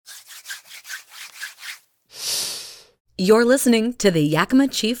You're listening to the Yakima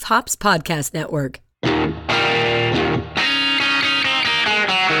Chief Hops Podcast Network.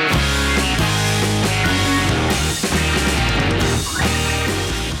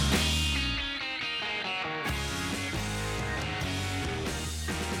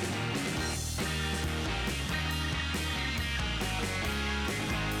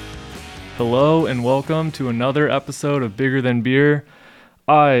 Hello and welcome to another episode of Bigger Than Beer.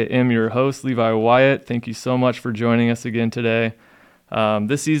 I am your host, Levi Wyatt. Thank you so much for joining us again today.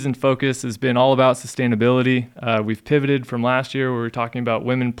 This season focus has been all about sustainability. We've pivoted from last year where we were talking about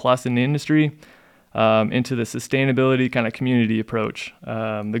women plus in the industry into the sustainability kind of community approach.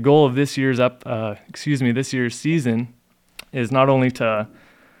 The goal of this year's season is not only to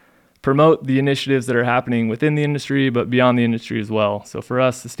promote the initiatives that are happening within the industry, but beyond the industry as well. So for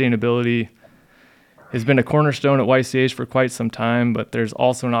us, sustainability has been a cornerstone at YCH for quite some time, but there's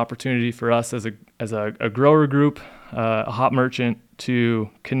also an opportunity for us as a grower group, a hop merchant, to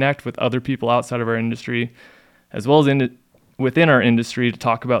connect with other people outside of our industry, as well as within our industry, to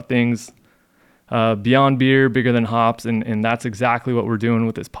talk about things beyond beer, bigger than hops, and that's exactly what we're doing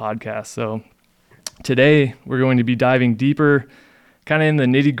with this podcast. So today we're going to be diving deeper kind of in the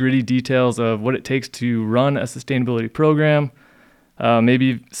nitty-gritty details of what it takes to run a sustainability program.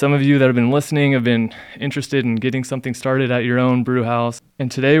 Maybe some of you that have been listening have been interested in getting something started at your own brew house.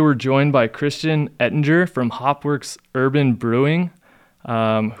 And today we're joined by Christian Ettinger from Hopworks Urban Brewing,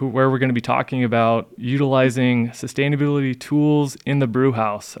 where we're going to be talking about utilizing sustainability tools in the brew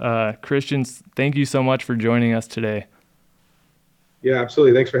house. Christian, thank you so much for joining us today. Yeah,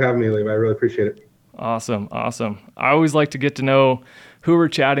 absolutely. Thanks for having me, Liam. I really appreciate it. Awesome. I always like to get to know who we're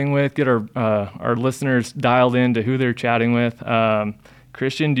chatting with, get our listeners dialed into who they're chatting with.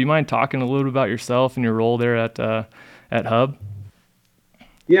 Christian, do you mind talking a little bit about yourself and your role there at Hub?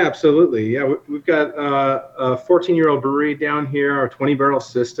 Yeah, absolutely. Yeah, we've got a 14-year-old brewery down here, our 20-barrel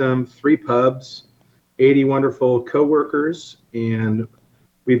system, 3 pubs, 80 wonderful coworkers, and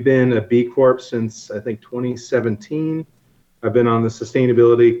we've been a B Corp since, I think, 2017. I've been on the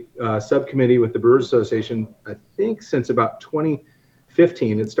sustainability subcommittee with the Brewers Association, I think, since about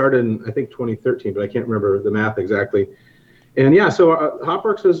 2015. It started in, I think, 2013, but I can't remember the math exactly. And yeah, so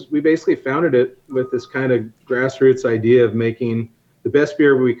Hopworks we basically founded it with this kind of grassroots idea of making the best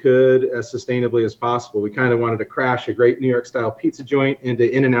beer we could as sustainably as possible. We kind of wanted to crash a great New York style pizza joint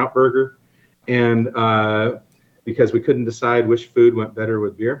into In-N-Out Burger, and because we couldn't decide which food went better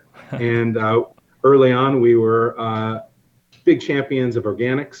with beer. And early on, we were big champions of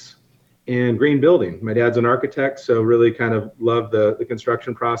organics and green building. My dad's an architect, so really kind of loved the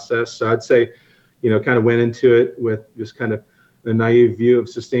construction process. So I'd say, kind of went into it with just kind of a naive view of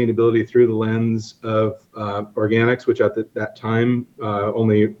sustainability through the lens of organics, which at that time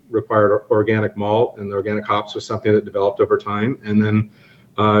only required organic malt, and the organic hops was something that developed over time. And then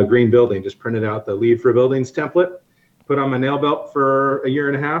green building, just printed out the Lead for Buildings template, put on my nail belt for a year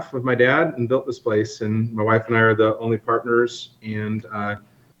and a half with my dad, and built this place. And my wife and I are the only partners, and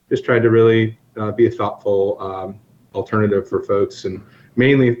just tried to really be a thoughtful alternative for folks, and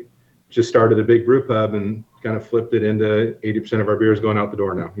mainly just started a big brew pub and kind of flipped it into 80% of our beers going out the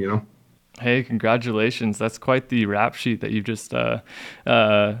door now, Hey, congratulations. That's quite the rap sheet that you just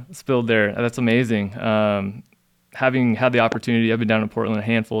spilled there. That's amazing. Having had the opportunity, I've been down in Portland a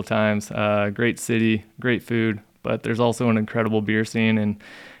handful of times. Great city, great food, but there's also an incredible beer scene, and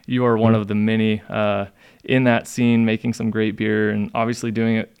you are one of the many in that scene making some great beer and obviously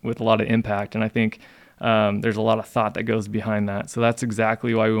doing it with a lot of impact. And I think there's a lot of thought that goes behind that. So that's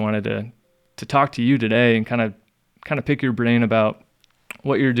exactly why we wanted to talk to you today and kind of pick your brain about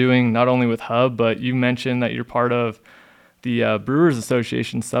what you're doing, not only with Hub, but you mentioned that you're part of the Brewers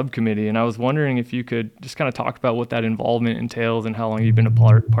Association subcommittee. And I was wondering if you could just kind of talk about what that involvement entails and how long you've been a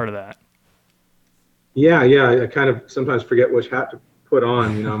part of that. Yeah. I kind of sometimes forget which hat to put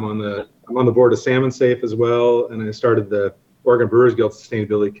on. I'm on the board of Salmon Safe as well, and I started the Oregon Brewers Guild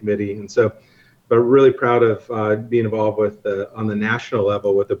Sustainability Committee, and so, but really proud of being involved with on the national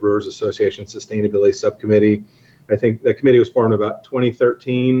level with the Brewers Association Sustainability Subcommittee. I think the committee was formed about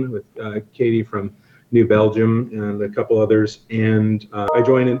 2013 with Katie from New Belgium and a couple others, and I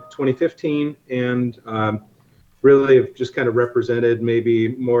joined in 2015, and really have just kind of represented maybe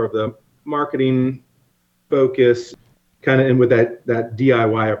more of the marketing focus, kind of, and with that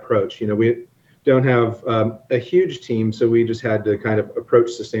DIY approach. We don't have a huge team, so we just had to kind of approach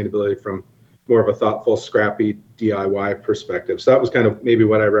sustainability from more of a thoughtful, scrappy DIY perspective. So that was kind of maybe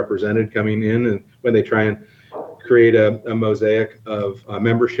what I represented coming in, and when they try and create a mosaic of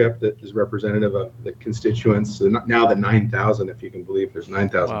membership that is representative of the constituents. So now the 9,000, if you can believe there's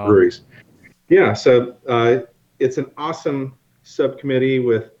 9,000 Wow. breweries. Yeah, so it's an awesome subcommittee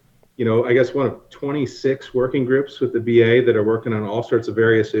with, I guess one of 26 working groups with the BA that are working on all sorts of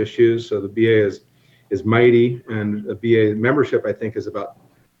various issues. So the BA is mighty, and the BA membership, I think, is about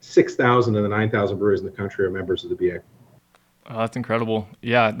 6,000 of the 9,000 breweries in the country are members of the BA. Oh, that's incredible.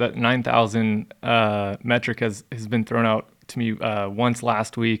 Yeah, that 9,000 metric has been thrown out to me once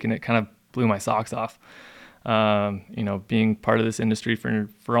last week, and it kind of blew my socks off. Being part of this industry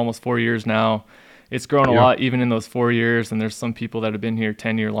for almost 4 years now, it's grown a lot even in those 4 years. And there's some people that have been here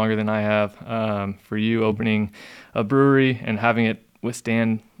 10 years longer than I have. For you opening a brewery and having it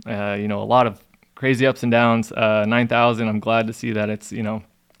withstand, a lot of crazy ups and downs, 9,000, I'm glad to see that it's,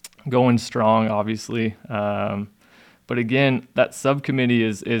 going strong, obviously. But again, that subcommittee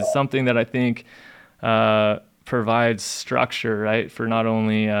is something that I think provides structure, right, for not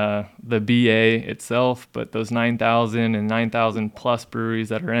only the BA itself, but those 9,000 and 9,000 plus breweries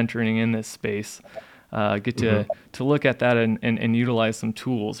that are entering in this space get to look at that and utilize some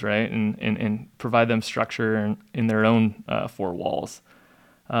tools, right, and provide them structure in their own four walls.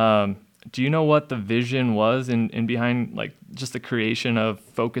 Do you know what the vision was in behind, like, just the creation of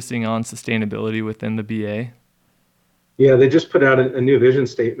focusing on sustainability within the BA? Yeah, they just put out a new vision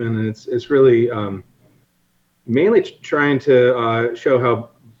statement, and it's really mainly trying to show how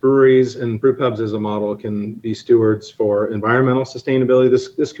breweries and brew pubs as a model can be stewards for environmental sustainability.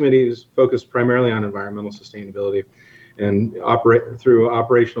 This committee is focused primarily on environmental sustainability and operate through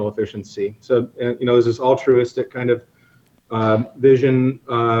operational efficiency. So, there's this altruistic kind of vision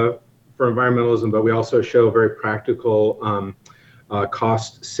for environmentalism, but we also show very practical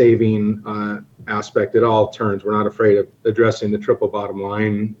cost-saving aspect at all turns. We're not afraid of addressing the triple bottom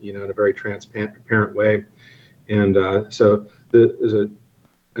line, in a very transparent way. And so there's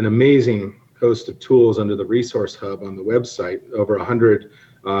an amazing host of tools under the Resource Hub on the website, over 100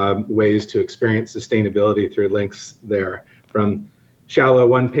 ways to experience sustainability through links there, from shallow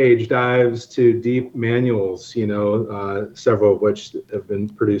one-page dives to deep manuals, several of which have been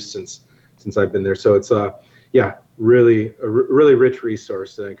produced since I've been there. So it's really a really rich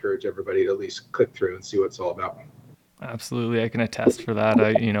resource that I encourage everybody to at least click through and see what it's all about. Absolutely, I can attest for that.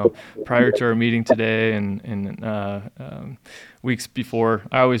 Prior to our meeting today and weeks before,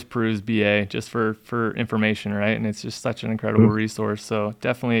 I always peruse BA just for information, right? And it's just such an incredible resource. So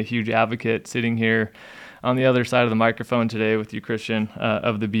definitely a huge advocate sitting here on the other side of the microphone today with you, Christian,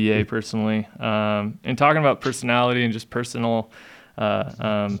 of the BA personally, and talking about personality and just personal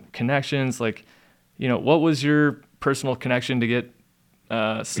connections. Like, what was your personal connection to get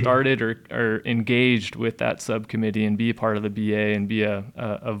started or engaged with that subcommittee and be a part of the BA and be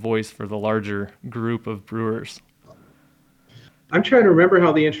a voice for the larger group of brewers? I'm trying to remember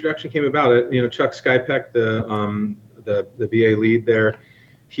how the introduction came about. Chuck Skypeck, the BA lead there,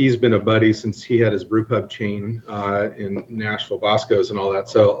 he's been a buddy since he had his brew pub chain in Nashville, Bosco's and all that.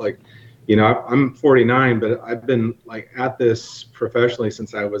 So, I'm 49, but I've been at this professionally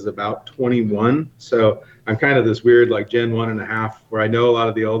since I was about 21. So I'm kind of this weird Gen 1.5 where I know a lot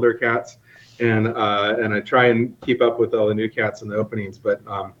of the older cats and I try and keep up with all the new cats in the openings. But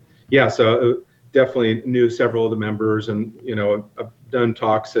so definitely knew several of the members, and I've done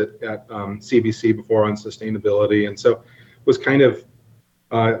talks at CBC before on sustainability, and so was kind of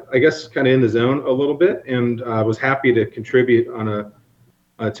in the zone a little bit, and was happy to contribute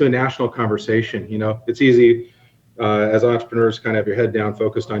to a national conversation. It's easy as entrepreneurs kind of have your head down,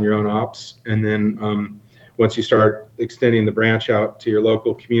 focused on your own ops, and then once you start extending the branch out to your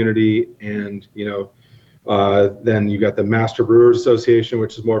local community, and then you got the Master Brewers Association,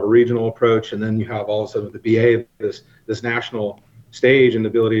 which is more of a regional approach, and then you have all of a sudden with the BA this national stage and the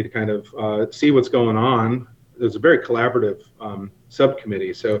ability to kind of see what's going on. There's a very collaborative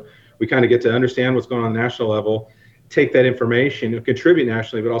subcommittee, so we kind of get to understand what's going on at the national level, take that information and contribute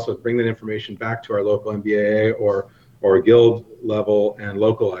nationally, but also bring that information back to our local MBAA or guild level and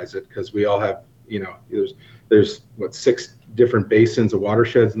localize it, because we all have, there's 6 different basins of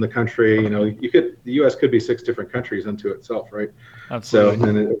watersheds in the country. The U.S. could be 6 different countries unto itself, right? Absolutely. So,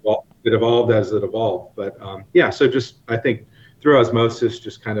 and it evolved as it evolved. But so just, I think through osmosis,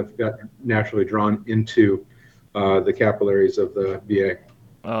 just kind of got naturally drawn into the capillaries of the BA.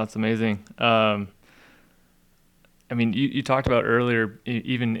 Oh, that's amazing. You talked about earlier,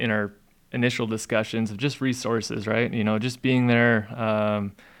 even in our initial discussions, of just resources, right? Just being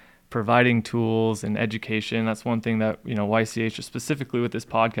there, providing tools and education. That's one thing that, YCH, specifically with this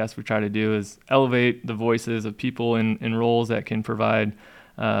podcast, we try to do is elevate the voices of people in roles that can provide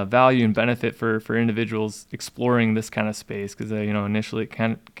value and benefit for individuals exploring this kind of space. Because, initially it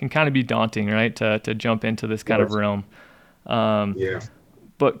can kind of be daunting, right? To jump into this kind of realm.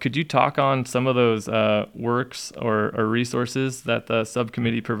 But could you talk on some of those works or resources that the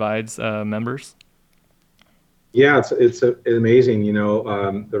subcommittee provides members? Yeah, it's amazing,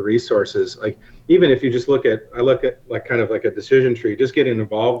 the resources. Like, even if you just look at like kind of like a decision tree, just getting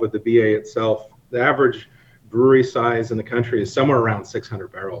involved with the BA itself. The average brewery size in the country is somewhere around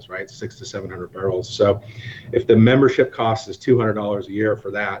 600 barrels, right? 600 to 700 barrels. So if the membership cost is $200 a year for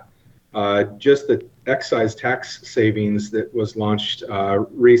that, just the excise tax savings that was launched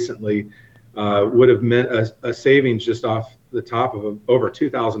recently would have meant a savings just off the top of over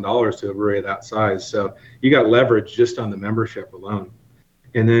 $2,000 to a brewery of that size. So you got leverage just on the membership alone.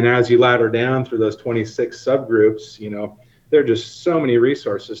 And then as you ladder down through those 26 subgroups, there are just so many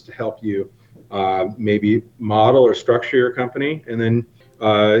resources to help you maybe model or structure your company. And then,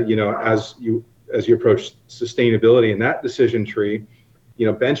 as you approach sustainability in that decision tree,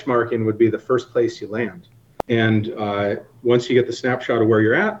 benchmarking would be the first place you land. And once you get the snapshot of where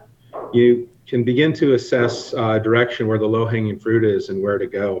you're at, you can begin to assess direction, where the low-hanging fruit is and where to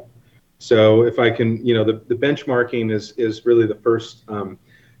go. So if I can, the benchmarking is really the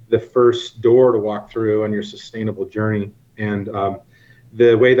first door to walk through on your sustainable journey. And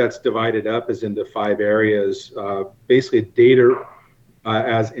the way that's divided up is into 5 areas, basically data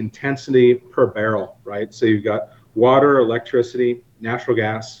as intensity per barrel, right? So you've got water, electricity, natural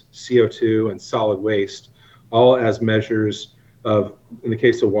gas, CO2, and solid waste, all as measures of, in the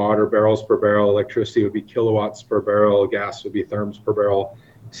case of water, barrels per barrel. Electricity would be kilowatts per barrel. Gas would be therms per barrel.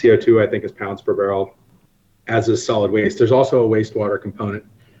 CO2, I think, is pounds per barrel, as is solid waste. There's also a wastewater component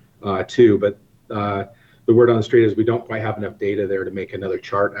too, but the word on the street is we don't quite have enough data there to make another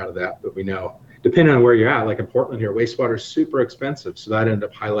chart out of that, but we know. Depending on where you're at, like in Portland here, wastewater is super expensive. So that ended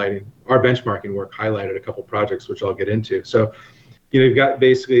up highlighting, our benchmarking work highlighted a couple projects, which I'll get into. So, you've got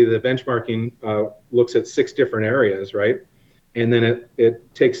basically the benchmarking looks at 6 different areas, right? And then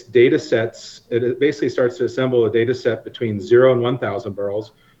it takes data sets. It basically starts to assemble a data set between 0 and 1,000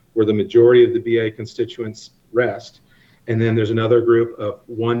 barrels, where the majority of the BA constituents rest. And then there's another group of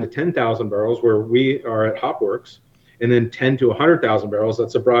 1 to 10,000 barrels, where we are at Hopworks. And then 10 to 100,000 barrels,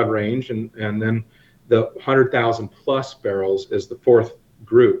 that's a broad range. And then the 100,000 plus barrels is the 4th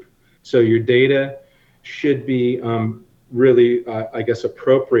group. So your data should be really, I guess,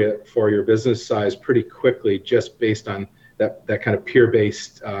 appropriate for your business size pretty quickly, just based on that kind of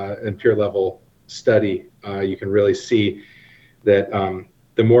peer-based and peer-level study. You can really see that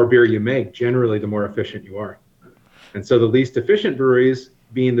the more beer you make, generally, the more efficient you are. And so the least efficient breweries,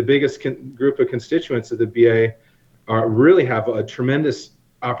 being the biggest group of constituents of the BA, really have a tremendous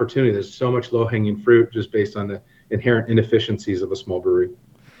opportunity. There's so much low-hanging fruit just based on the inherent inefficiencies of a small brewery.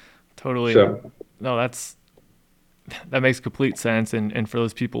 Totally. So, no, that makes complete sense. And for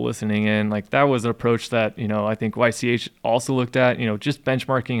those people listening in, like, that was an approach that, I think YCH also looked at, just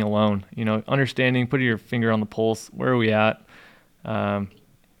benchmarking alone, understanding, putting your finger on the pulse, where are we at?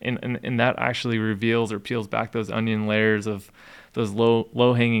 And that actually reveals or peels back those onion layers of those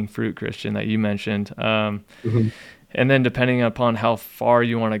low hanging fruit, Christian, that you mentioned. And then depending upon how far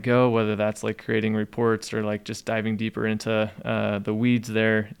you want to go, whether that's like creating reports or like just diving deeper into the weeds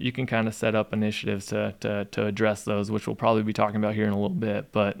there, you can kind of set up initiatives to address those, which we'll probably be talking about here in a little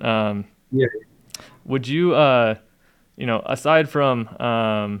bit. But yeah, would you, aside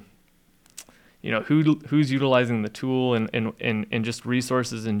from who's utilizing the tool and just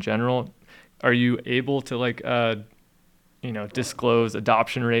resources in general, are you able to disclose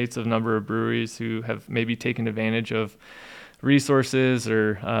adoption rates of number of breweries who have maybe taken advantage of resources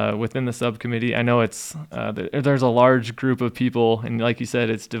or within the subcommittee? I know it's there's a large group of people, and like you said,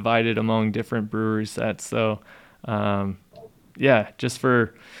 it's divided among different brewery sets. So just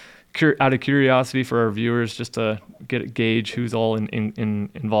for out of curiosity for our viewers, just to get a gauge who's all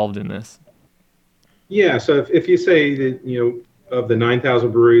involved in this. Yeah, so if you say that, of the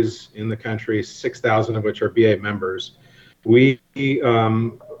 9,000 breweries in the country, 6,000 of which are BA members, we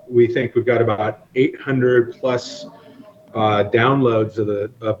think we've got about 800 plus downloads of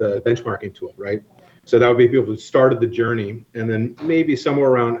the benchmarking tool, right? So that would be people who started the journey, and then maybe somewhere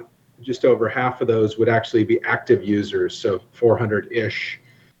around just over half of those would actually be active users, so 400-ish.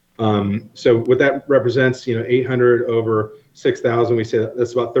 So what that represents, 800 over 6,000, we say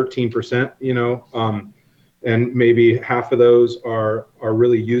that's about 13%, and maybe half of those are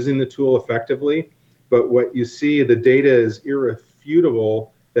really using the tool effectively. But what you see, the data is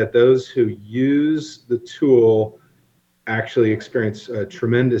irrefutable that those who use the tool actually experience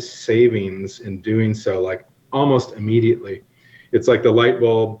tremendous savings in doing so, like almost immediately. It's like the light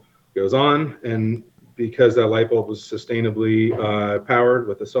bulb goes on, and because that light bulb was sustainably powered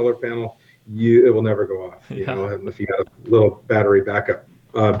with a solar panel, it will never go off, if you got a little battery backup.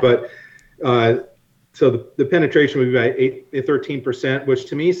 But so the penetration would be about 13%, which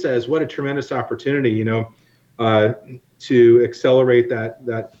to me says what a tremendous opportunity, to accelerate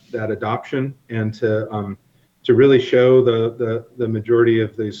that adoption and to really show the majority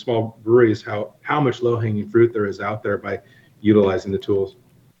of these small breweries how much low-hanging fruit there is out there by utilizing the tools.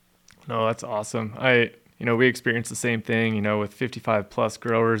 No, that's awesome. We experienced the same thing, with 55 plus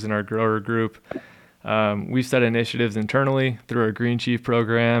growers in our grower group. We've set initiatives internally through our Green Chief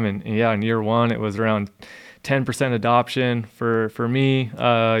program, and yeah, in year one, it was around 10% adoption for me,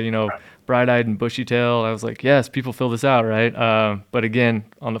 bright-eyed and bushy-tailed. I was like, yes, people fill this out, right? But again,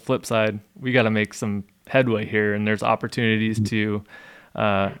 on the flip side, we got to make some headway here, and there's opportunities to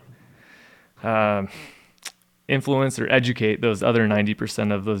influence or educate those other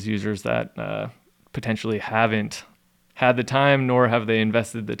 90% of those users that potentially haven't had the time, nor have they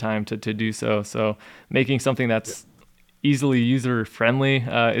invested the time to do so. So making something that's easily user friendly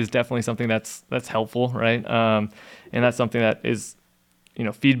is definitely something that's helpful, right? And that's something that is,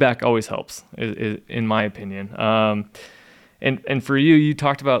 feedback always helps, in my opinion. And for you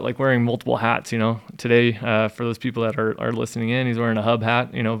talked about like wearing multiple hats, today, for those people that are listening in, he's wearing a hub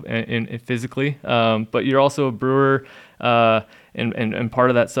hat, in physically, but you're also a brewer, and part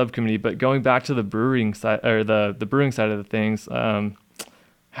of that subcommittee. But going back to the brewing side, or the brewing side of the things,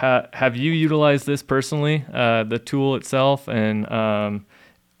 have you utilized this personally, the tool itself, and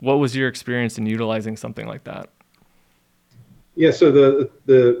what was your experience in utilizing something like that? Yeah, so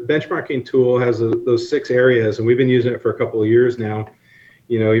the benchmarking tool has those 6 areas, and we've been using it for a couple of years now.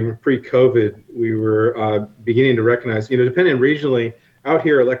 Even pre-COVID, we were beginning to recognize, depending regionally, out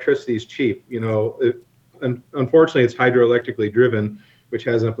here electricity is cheap. Unfortunately, it's hydroelectrically driven, which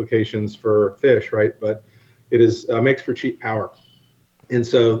has implications for fish, right? But it is makes for cheap power. And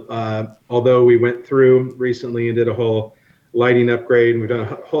so, although we went through recently and did a whole lighting upgrade, and we've done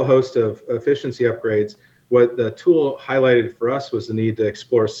a whole host of efficiency upgrades, what the tool highlighted for us was the need to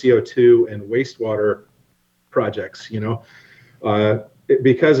explore CO2 and wastewater projects.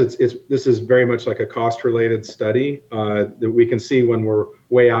 Because this is very much like a cost-related study, that we can see when we're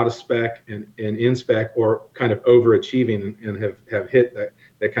way out of spec and in spec, or kind of overachieving and have hit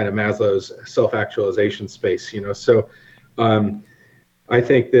that kind of Maslow's self-actualization space. So I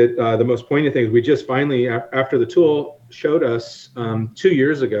think that the most poignant thing is we just finally, after the tool showed us 2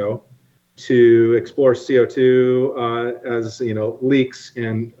 years ago, to explore CO2 as leaks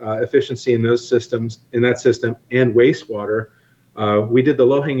and efficiency in those systems, in that system, and wastewater. We did the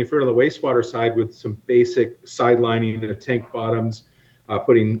low-hanging fruit on the wastewater side with some basic sidelining of tank bottoms,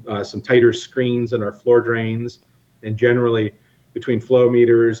 putting some tighter screens in our floor drains, and generally between flow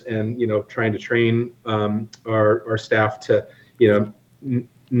meters and trying to train our staff to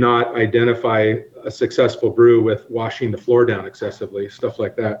not identify a successful brew with washing the floor down excessively, stuff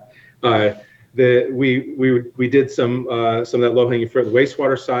like that. We did some of that low-hanging fruit on the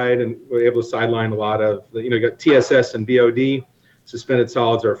wastewater side, and we were able to sideline a lot of you got TSS and BOD. Suspended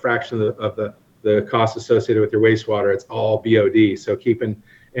solids are a fraction of the cost associated with your wastewater. It's all BOD. So keeping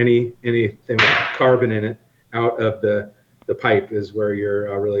anything with carbon in it out of the pipe is where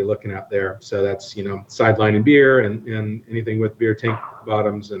you're really looking at there. So that's sidelining beer and anything with beer tank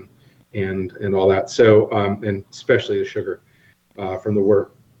bottoms and all that. So and especially the sugar from the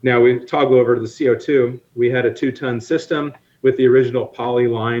wort. Now we toggle over to the CO2. We had a 2-ton system with the original poly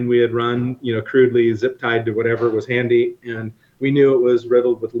line we had run, crudely zip tied to whatever was handy, and we knew it was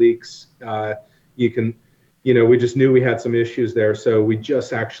riddled with leaks. We just knew we had some issues there. So we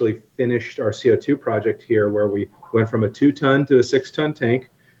just actually finished our CO2 project here, where we went from a 2-ton to a 6-ton tank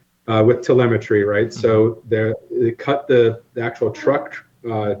with telemetry, right? Mm-hmm. So they cut the actual truck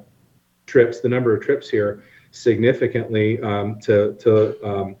trips, the number of trips here, significantly and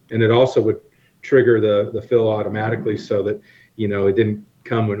it also would trigger the fill automatically, so that it didn't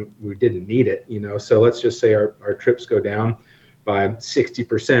come when we didn't need it. So let's just say our trips go down by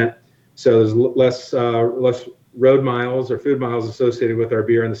 60%. So there's less road miles or food miles associated with our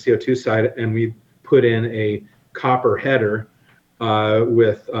beer on the CO2 side, and we put in a copper header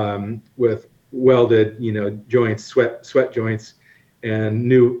with welded joints, sweat joints, and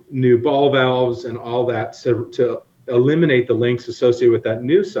new ball valves and all that, so to eliminate the links associated with that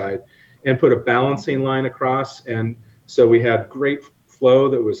new side, and put a balancing line across. And so we had great flow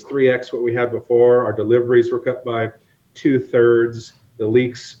that was 3x what we had before. Our deliveries were cut by 2/3. The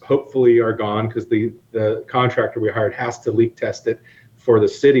leaks hopefully are gone, because the contractor we hired has to leak test it for the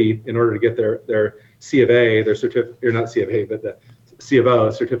city in order to get their C of A, their certificate, or not C of A, but the C of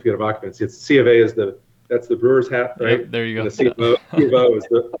O, certificate of occupancy. It's C of A is that's the brewer's hat, right? Yep, there you go. And the C of O is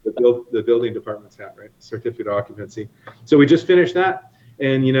the building department's hat, right? Certificate of occupancy. So we just finished that,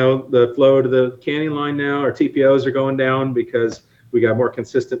 And, the flow to the canning line now, our TPOs are going down because we got more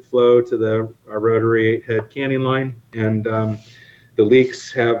consistent flow to our rotary 8-head canning line. And the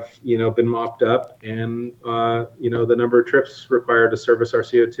leaks have, been mopped up. And, the number of trips required to service our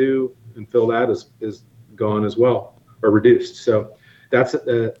CO2 and fill that is gone as well, or reduced. So that's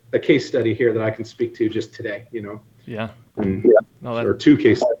a case study here that I can speak to just today, Yeah. Or two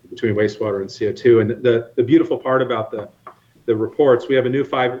case studies between wastewater and CO2. And the beautiful part about the reports, we have a new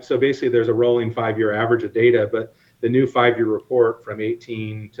so basically there's a rolling 5-year average of data, but the new 5-year report from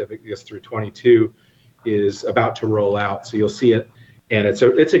 18 to I guess through 22 is about to roll out. So you'll see it, and it's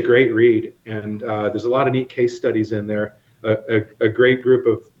a great read. And there's a lot of neat case studies in there. A great group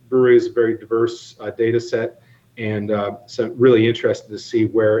of breweries, a very diverse data set, and so really interested to see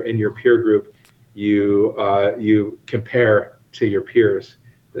where in your peer group you compare to your peers,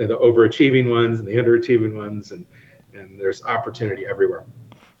 the overachieving ones and the underachieving ones, and there's opportunity everywhere.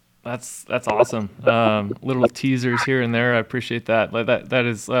 That's awesome. Little teasers here and there. I appreciate that. That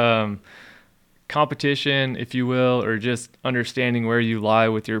is competition, if you will, or just understanding where you lie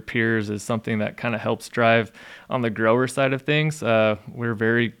with your peers is something that kind of helps drive on the grower side of things. We're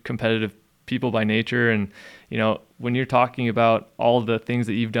very competitive people by nature, and when you're talking about all the things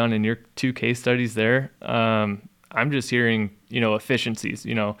that you've done in your 2 case studies there, I'm just hearing efficiencies,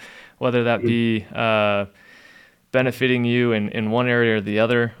 whether that be benefiting you in one area or the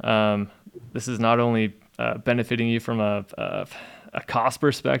other. This is not only benefiting you from a cost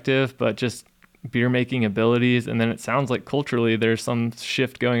perspective, but just beer making abilities. And then it sounds like culturally there's some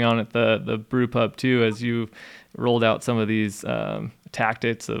shift going on at the brew pub too, as you rolled out some of these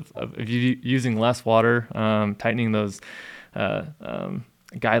tactics of using less water, tightening those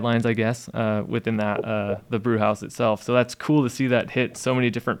guidelines, I guess, within that the brew house itself. So that's cool to see that hit so many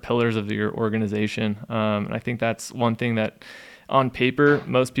different pillars of your organization. And I think that's one thing that on paper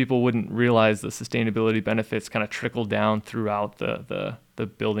most people wouldn't realize the sustainability benefits kind of trickle down throughout the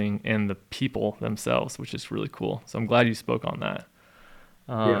building and the people themselves, which is really cool. So I'm glad you spoke on that.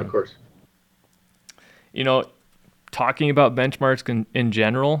 Yeah, of course. Talking about benchmarks in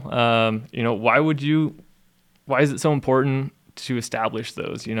general, why is it so important to establish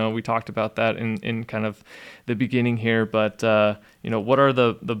those? We talked about that in kind of the beginning here, but what are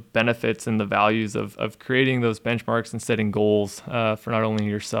the benefits and the values of creating those benchmarks and setting goals for not only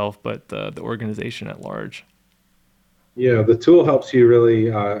yourself, but the organization at large? Yeah, the tool helps you really,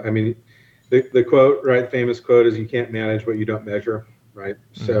 the quote, right, famous quote is, you can't manage what you don't measure, right?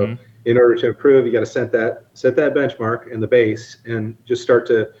 So in order to improve, you got to set that benchmark and the base, and just start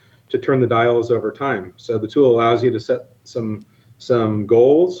to turn the dials over time. So the tool allows you to set some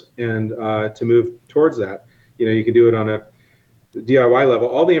goals and to move towards that. You can do it on a DIY level.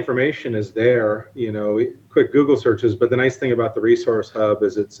 All the information is there. Quick Google searches. But the nice thing about the Resource Hub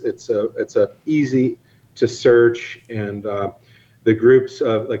is it's a easy to search, and the groups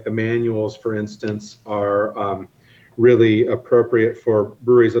of, like, the manuals, for instance, are really appropriate for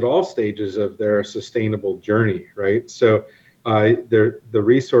breweries at all stages of their sustainable journey, right? So the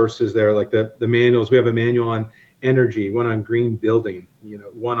resources there, like the manuals, we have a manual on energy, one on green building,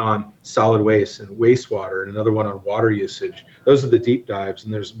 one on solid waste and wastewater, and another one on water usage. Those are the deep dives,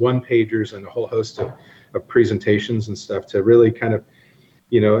 and there's one-pagers and a whole host of presentations and stuff to really kind of,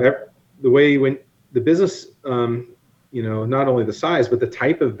 the way when the business, not only the size, but the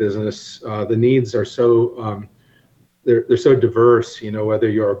type of business, the needs are so, they're so diverse, whether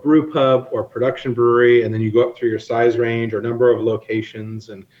you're a brew pub or production brewery, and then you go up through your size range or number of locations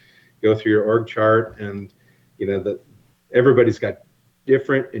and go through your org chart, and everybody's got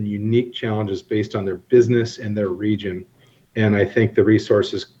different and unique challenges based on their business and their region. And I think the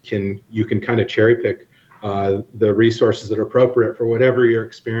resources you can kind of cherry pick the resources that are appropriate for whatever you're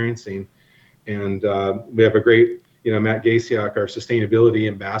experiencing. And we have a great, Matt Gasiak, our sustainability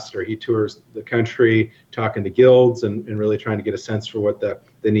ambassador. He tours the country talking to guilds and really trying to get a sense for what the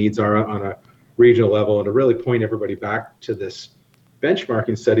needs are on a regional level, and to really point everybody back to this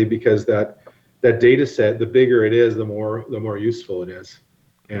benchmarking study, because that data set, the bigger it is, the more useful it is.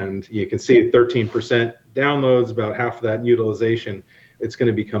 And you can see 13% downloads, about half of that in utilization. It's going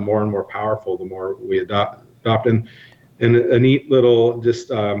to become more and more powerful the more we adopt. And a neat little just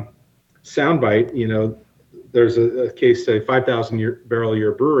soundbite, there's a case, say, 5,000 barrel a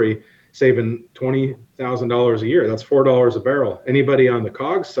year brewery saving $20,000 a year. That's $4 a barrel. Anybody on the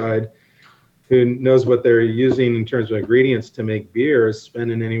COGS side who knows what they're using in terms of ingredients to make beer is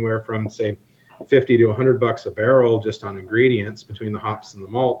spending anywhere from, say, $50 to $100 a barrel just on ingredients between the hops and the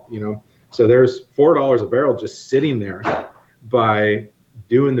malt. So there's $4 a barrel just sitting there by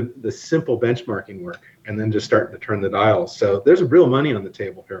doing the simple benchmarking work and then just starting to turn the dials. So there's real money on the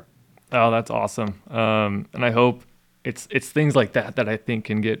table here. Oh, that's awesome. And I hope it's things like that I think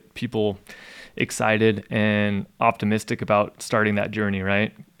can get people excited and optimistic about starting that journey,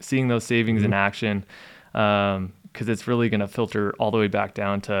 right? Seeing those savings in action, because it's really going to filter all the way back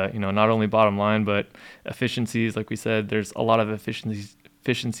down to, not only bottom line, but efficiencies. Like we said, there's a lot of efficiencies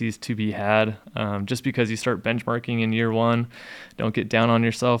to be had. Just because you start benchmarking in year one, don't get down on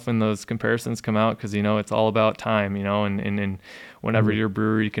yourself when those comparisons come out, because it's all about time, and whenever your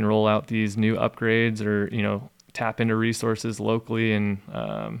brewery can roll out these new upgrades or tap into resources locally. And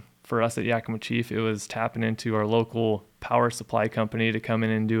for us at Yakima Chief, it was tapping into our local power supply company to come in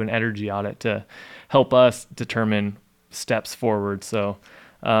and do an energy audit to help us determine steps forward. So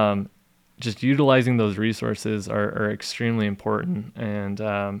just utilizing those resources are extremely important.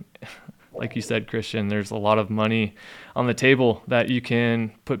 And like you said, Christian, there's a lot of money on the table that you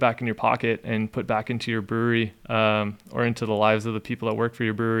can put back in your pocket and put back into your brewery, or into the lives of the people that work for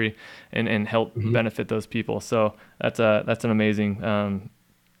your brewery, and help benefit those people. So that's an amazing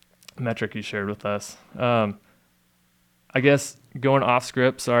metric you shared with us. I guess going off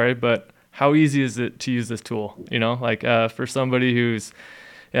script, sorry, but how easy is it to use this tool? For somebody who's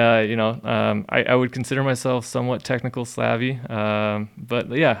I would consider myself somewhat technical savvy, but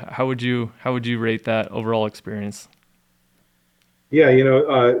yeah, how would you rate that overall experience? Yeah,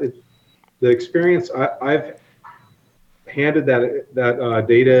 the experience, I've handed that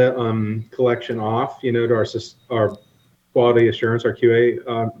data collection off, to our quality assurance, our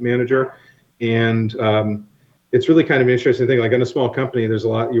QA manager, and it's really kind of an interesting thing. Like in a small company,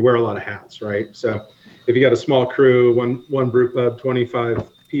 you wear a lot of hats, right? So if you got a small crew, one brew pub, 25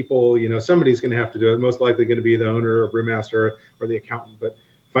 people, somebody's going to have to do it. Most likely going to be the owner or brewmaster or the accountant, but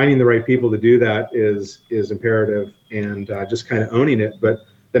finding the right people to do that is imperative, and just kind of owning it. But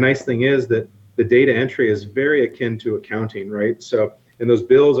the nice thing is that the data entry is very akin to accounting, right? So, and those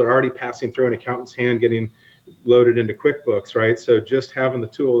bills are already passing through an accountant's hand, getting loaded into QuickBooks, right? So just having the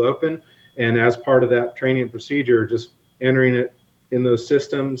tool open, and as part of that training procedure, just entering it in those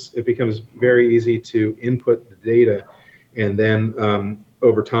systems, it becomes very easy to input the data, and then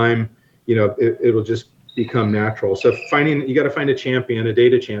over time, it'll just become natural. So you got to find a champion, a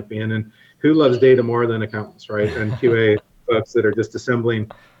data champion, and who loves data more than accountants, right? And QA folks that are just assembling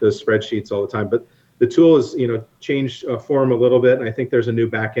those spreadsheets all the time. But the tool has, changed form a little bit, and I think there's a new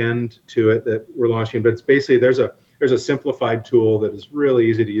back end to it that we're launching. But it's basically there's a simplified tool that is really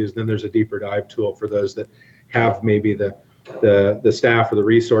easy to use. Then there's a deeper dive tool for those that have maybe the staff or the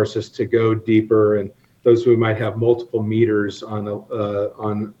resources to go deeper, and those who might have multiple meters on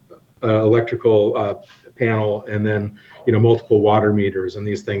electrical panel, and then multiple water meters, and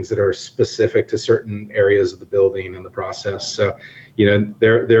these things that are specific to certain areas of the building and the process. So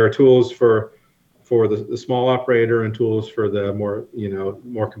there are tools for the small operator and tools for the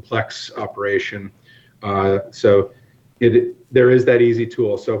more complex operation. So there is that easy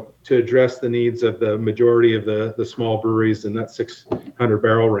tool. So to address the needs of the majority of the small breweries in that 600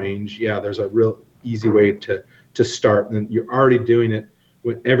 barrel range, yeah, there's a real easy way to start, and you're already doing it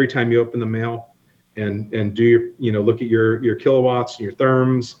every time you open the mail and do look at your kilowatts and your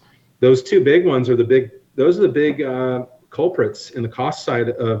therms. Those two big ones are the big culprits in the cost side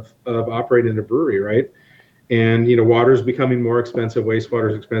of operating a brewery, right? And water is becoming more expensive,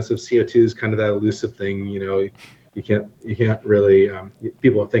 wastewater is expensive, CO2 is kind of that elusive thing. You can't really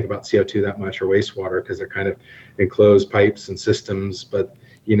people don't think about CO2 that much, or wastewater, because they're kind of enclosed pipes and systems. But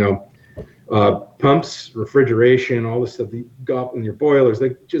pumps, refrigeration, all this stuff, and your boilers,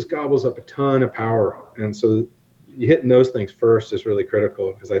 they just gobbles up a ton of power. And so you hitting those things first is really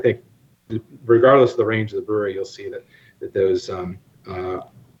critical, because I think regardless of the range of the brewery, you'll see that those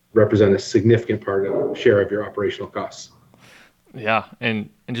represent a significant share of your operational costs. Yeah, and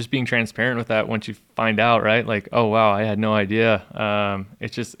just being transparent with that once you find out, right? Like, oh wow, I had no idea.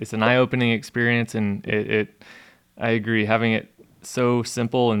 It's an eye-opening experience, and I agree, having it so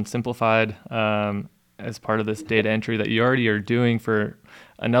simple and simplified as part of this data entry that you already are doing for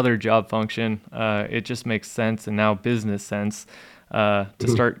another job function, it just makes sense, and now business sense, to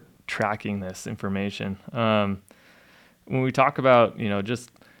start tracking this information. When we talk about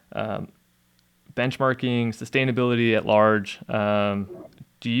just benchmarking, sustainability at large,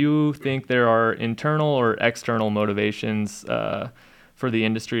 do you think there are internal or external motivations for the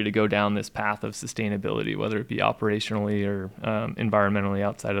industry to go down this path of sustainability, whether it be operationally or environmentally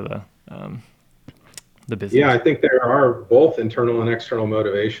outside of the business? Yeah, I think there are both internal and external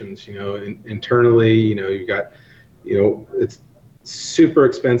motivations. Internally, you've got, it's super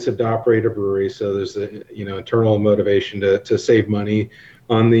expensive to operate a brewery, so there's the internal motivation to save money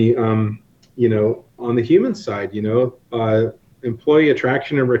on the on the human side, employee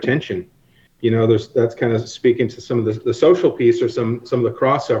attraction and retention. That's kind of speaking to some of the social piece or some of the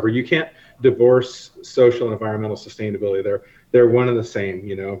crossover. You can't divorce social and environmental sustainability. They're one and the same.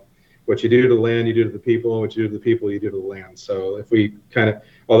 What you do to the land, you do to the people. What you do to the people, you do to the land. So if we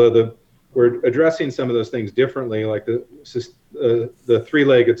we're addressing some of those things differently, like the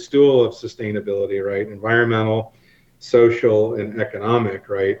three-legged stool of sustainability, right? Environmental, social, and economic,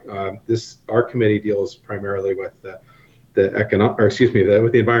 right? Our committee deals primarily with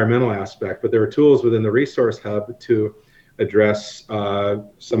with the environmental aspect, but there are tools within the resource hub to address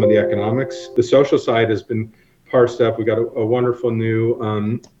some of the economics. The social side has been parsed up. We got a wonderful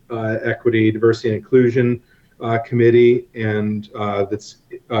new equity, diversity, and inclusion committee, and that's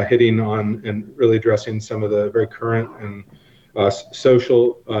hitting on and really addressing some of the very current and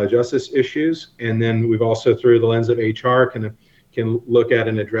social justice issues. And then we've also, through the lens of HR, can look at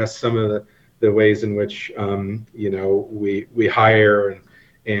and address some of the ways in which we hire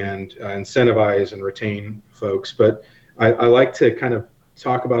and incentivize and retain folks. But I like to kind of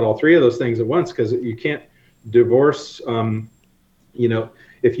talk about all three of those things at once, because you can't divorce.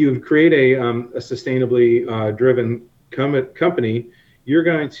 If you create a sustainably driven company, you're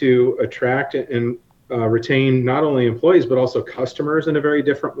going to attract and retain not only employees but also customers in a very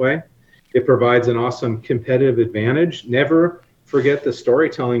different way. It provides an awesome competitive advantage. Never forget the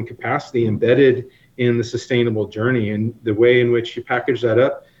storytelling capacity embedded in the sustainable journey, and the way in which you package that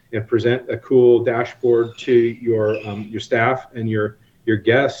up and present a cool dashboard to your staff and your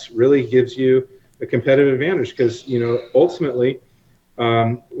guests really gives you a competitive advantage, because ultimately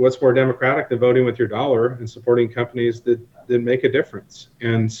what's more democratic than voting with your dollar and supporting companies that make a difference.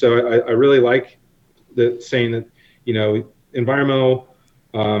 And so I really like saying that environmental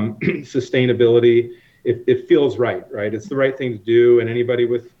sustainability, it feels right. It's the right thing to do, and anybody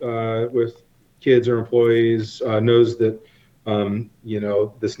with kids or employees knows that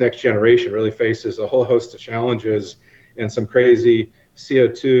this next generation really faces a whole host of challenges and some crazy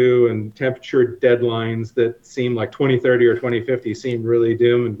CO2 and temperature deadlines that seem like 2030 or 2050 seem really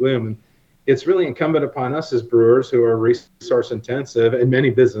doom and gloom. And it's really incumbent upon us as brewers, who are resource intensive, and many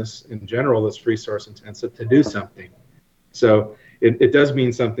business in general that's resource intensive, to do something. So it does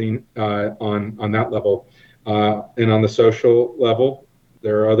mean something on that level. And on the social level,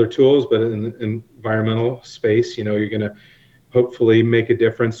 there are other tools, but in the environmental space, you're going to hopefully make a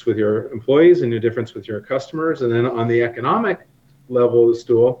difference with your employees and a difference with your customers. And then on the economic level of the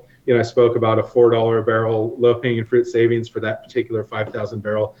stool, I spoke about a $4 a barrel low-hanging fruit savings for that particular 5,000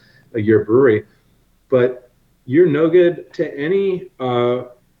 barrel a year brewery. But you're no good to any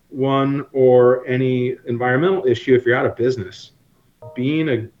one or any environmental issue if you're out of business.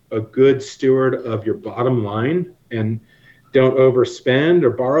 Being a good steward of your bottom line, and don't overspend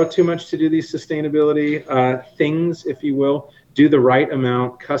or borrow too much to do these sustainability things, if you will. Do the right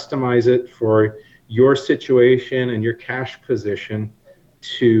amount, customize it for your situation and your cash position,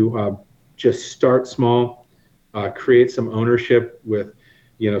 to just start small, create some ownership with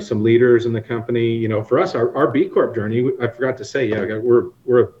some leaders in the company. For us, our B Corp journey, I forgot to say,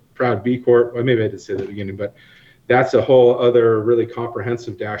 we're a proud B Corp. Well, maybe I did say that at the beginning, but that's a whole other really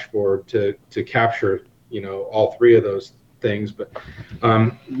comprehensive dashboard to capture all three of those things. But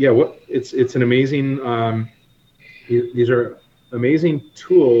it's an amazing, these are amazing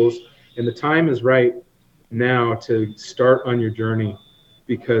tools, and the time is right now to start on your journey,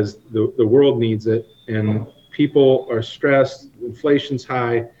 because the world needs it, and people are stressed, inflation's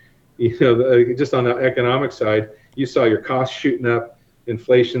high. Just on the economic side, you saw your costs shooting up,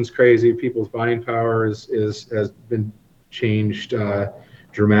 inflation's crazy, people's buying power has been changed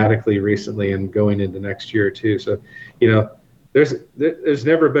dramatically recently and going into next year too. So there's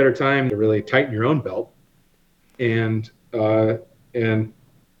never a better time to really tighten your own belt and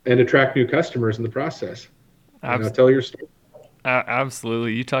attract new customers in the process. Tell your story.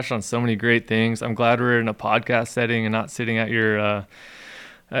 Absolutely. You touched on so many great things. I'm glad we're in a podcast setting and not sitting at your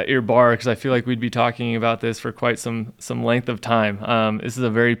bar, because I feel like we'd be talking about this for quite some length of time. This is a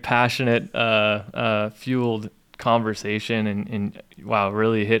very passionate, fueled conversation, and wow,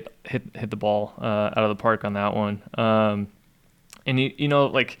 really hit the ball out of the park on that one.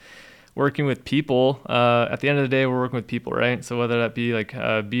 And like working with people, at the end of the day, we're working with people, right? So whether that be like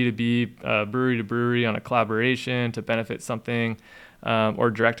B2B, brewery to brewery on a collaboration to benefit something,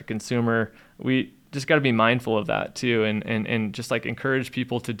 or direct to consumer, we just got to be mindful of that too, and just like encourage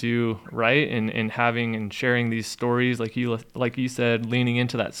people to do right, and having and sharing these stories, like you said, leaning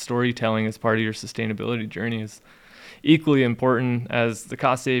into that storytelling as part of your sustainability journey is equally important as the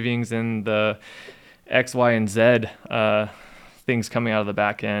cost savings and the X, Y, and Z things coming out of the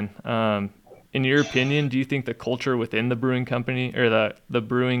back end. In your opinion, do you think the culture within the brewing company or the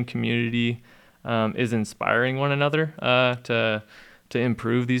brewing community is inspiring one another to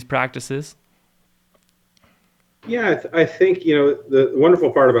improve these practices? Yeah, I think, the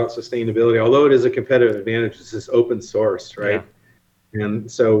wonderful part about sustainability, although it is a competitive advantage, is this open source, right? Yeah.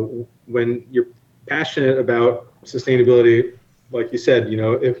 And so when you're passionate about sustainability, like you said,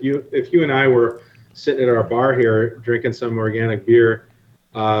 if you and I were sitting at our bar here drinking some organic beer,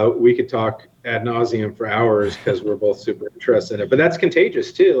 we could talk ad nauseum for hours because we're both super interested in it. But that's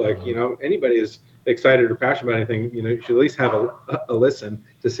contagious too. Like, anybody is excited or passionate about anything, you should at least have a listen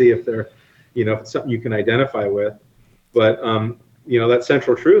to see if they're, if it's something you can identify with. But, that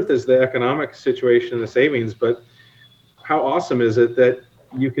central truth is the economic situation and the savings. But how awesome is it that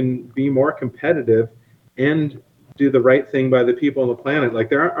you can be more competitive and do the right thing by the people on the planet? Like,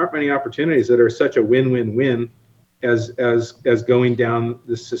 there aren't many opportunities that are such a win-win-win as going down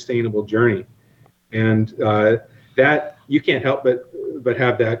this sustainable journey. And that you can't help but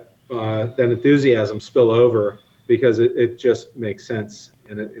have that enthusiasm spill over, because it just makes sense.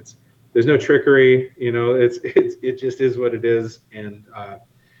 And there's no trickery, it just is what it is. And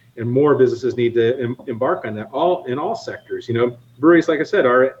more businesses need to embark on that, in all sectors. Breweries, like I said,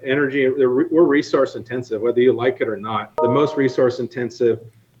 are energy, we're resource intensive, whether you like it or not. The most resource intensive,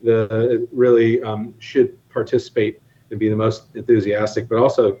 really should participate and be the most enthusiastic, but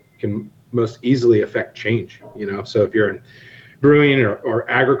also can most easily affect change. So if you're in brewing or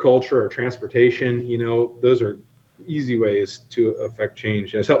agriculture or transportation, those are easy ways to affect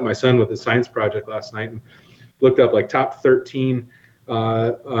change. I was helping my son with a science project last night and looked up like top 13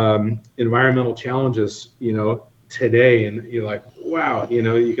 environmental challenges, today. And you're like, wow,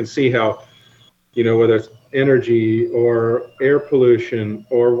 you can see how, whether it's energy or air pollution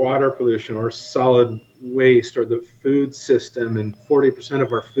or water pollution or solid waste or the food system, and 40%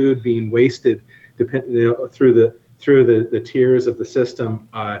 of our food being wasted through the tiers of the system.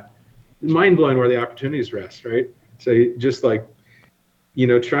 Mind-blowing where the opportunities rest, right? So just like,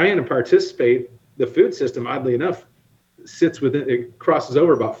 trying to participate, the food system, oddly enough, it crosses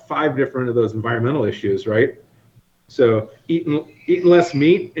over about 5 different of those environmental issues, right? So eating less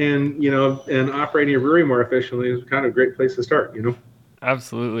meat and operating your brewery more efficiently is kind of a great place to start,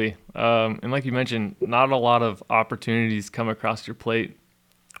 Absolutely. And like you mentioned, not a lot of opportunities come across your plate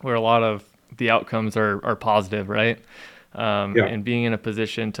where a lot of the outcomes are positive, right? Yeah. And being in a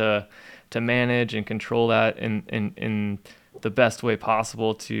position to manage and control that in the best way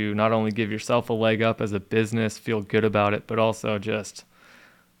possible to not only give yourself a leg up as a business, feel good about it, but also just,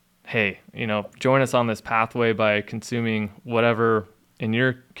 hey, join us on this pathway by consuming whatever, in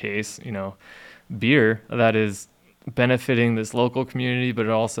your case, beer that is benefiting this local community, but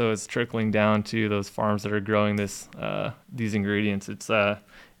it also is trickling down to those farms that are growing these ingredients. It's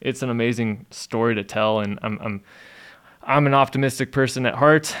an amazing story to tell, and I'm an optimistic person at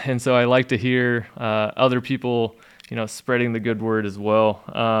heart, and so I like to hear other people, spreading the good word as well.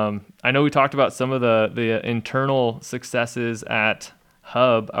 I know we talked about some of the internal successes at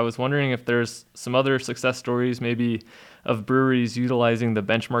Hub. I was wondering if there's some other success stories, maybe of breweries utilizing the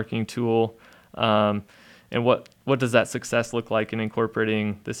benchmarking tool, and what does that success look like in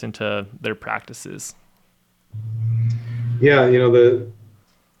incorporating this into their practices? Yeah,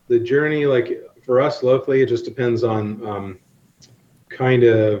 the journey, like for us locally, it just depends on kind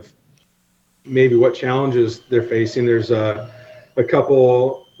of maybe what challenges they're facing. There's a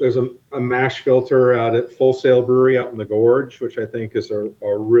mash filter out at Full Sail Brewery out in the Gorge, which I think is a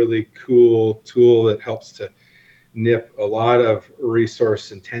really cool tool that helps to nip a lot of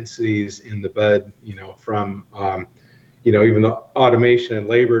resource intensities in the bud, from even the automation and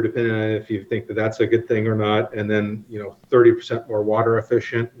labor, depending on if you think that that's a good thing or not. And then 30% more water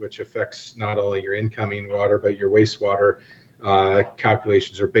efficient, which affects not only your incoming water but your wastewater.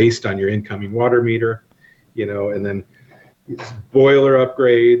 Calculations are based on your incoming water meter, and then boiler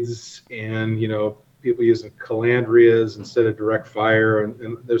upgrades, and people using calandrias instead of direct fire,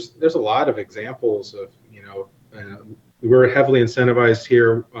 and there's a lot of examples of we're heavily incentivized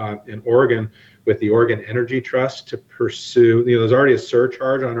here in Oregon with the Oregon Energy Trust to pursue. There's already a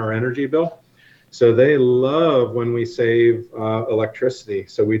surcharge on our energy bill, so they love when we save electricity.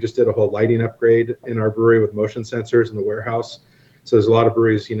 So we just did a whole lighting upgrade in our brewery with motion sensors in the warehouse. So there's a lot of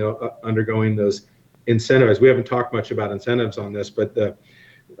breweries undergoing those incentives. We haven't talked much about incentives on this, but the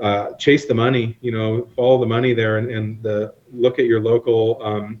chase the money, follow the money there, and look at your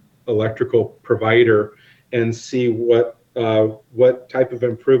local electrical provider and see what type of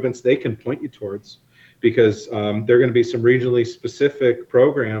improvements they can point you towards, because there are going to be some regionally specific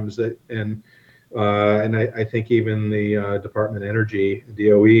programs and And I think even the Department of Energy,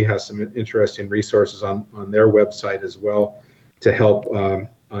 DOE, has some interesting resources on their website as well to help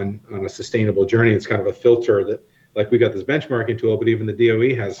on a sustainable journey. It's kind of a filter that, like, we got this benchmarking tool, but even the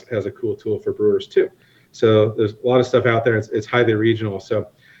DOE has a cool tool for brewers too. So there's a lot of stuff out there. It's highly regional. So,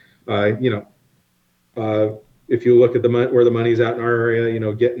 if you look at where the money's at in our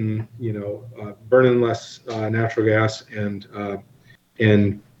area, getting, burning less natural gas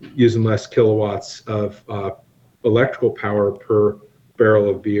and using less kilowatts of electrical power per barrel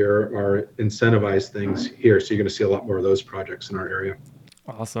of beer are incentivized things here. So you're going to see a lot more of those projects in our area.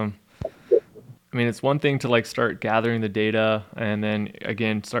 Awesome. I mean, it's one thing to like start gathering the data and then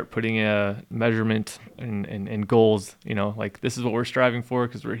again start putting a measurement and goals, like this is what we're striving for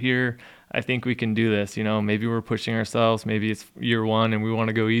because we're here. I think we can do this, maybe we're pushing ourselves, maybe it's year one and we want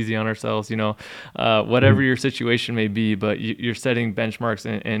to go easy on ourselves, whatever your situation may be, but you're setting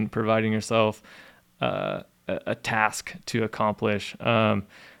benchmarks and providing yourself a task to accomplish.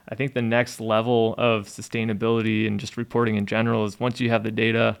 I think the next level of sustainability and just reporting in general is once you have the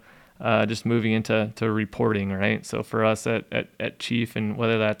data, just moving into reporting, right? So for us at Chief, and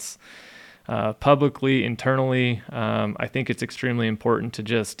whether that's publicly, internally, I think it's extremely important to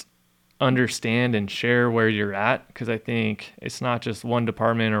just understand and share where you're at, because I think it's not just one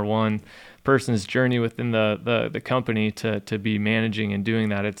department or one person's journey within the company to be managing and doing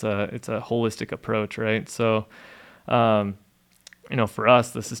that. It's a holistic approach, right? So for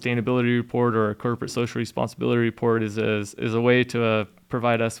us, the sustainability report or a corporate social responsibility report is a way to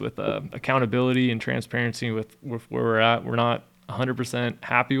provide us with accountability and transparency with where we're at. We're not 100%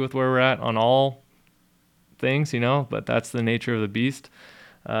 happy with where we're at on all things, but that's the nature of the beast.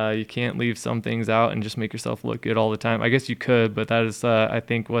 You can't leave some things out and just make yourself look good all the time. I guess you could, but that is, I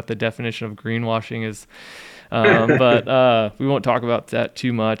think, what the definition of greenwashing is. But we won't talk about that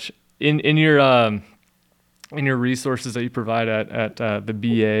too much. In your resources that you provide at the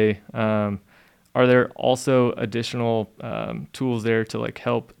BA, are there also additional tools there to like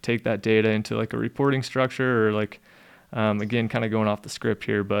help take that data into like a reporting structure, or like again, kind of going off the script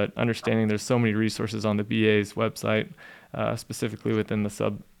here, but understanding there's so many resources on the BA's website, specifically within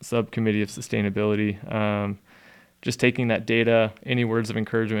the subcommittee of sustainability. Just taking that data, any words of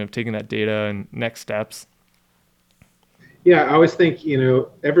encouragement of taking that data and next steps? Yeah, I always think,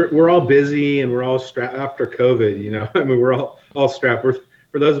 we're all busy and we're all strapped after COVID, I mean, we're all strapped.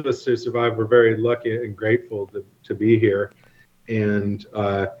 For those of us who survived, we're very lucky and grateful to be here. And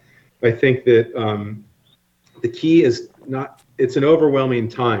I think that the key is it's an overwhelming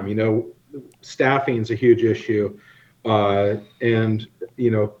time, staffing is a huge issue. And,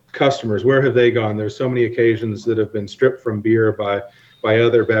 customers, where have they gone? There's so many occasions that have been stripped from beer by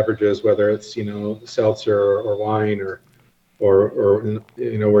other beverages, whether it's, seltzer or wine or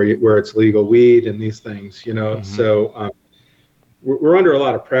where it's legal weed and these things, Mm-hmm. So we're under a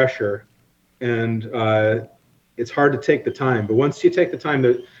lot of pressure, and it's hard to take the time. But once you take the time,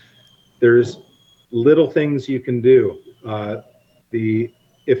 there's little things you can do. If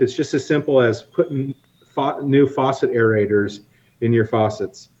it's just as simple as putting new faucet aerators in your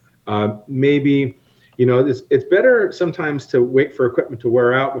faucets, maybe it's better sometimes to wait for equipment to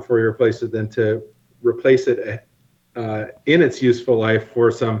wear out before you replace it than to replace it in its useful life for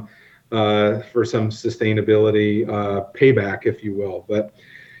some sustainability payback, if you will. But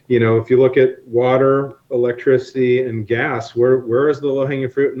if you look at water, electricity, and gas, where is the low-hanging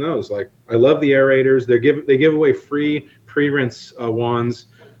fruit in those? Like, I love the aerators. They give away free pre-rinse wands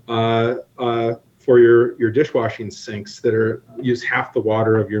for your dishwashing sinks that use half the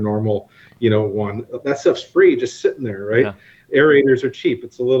water of your normal wand. That stuff's free, just sitting there, right? Yeah. Aerators are cheap.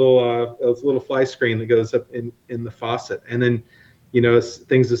 It's a little fly screen that goes up in the faucet, and then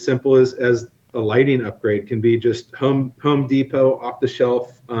things as simple as a lighting upgrade can be just Home Depot off the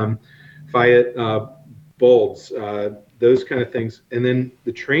shelf Fiat bulbs, those kind of things. And then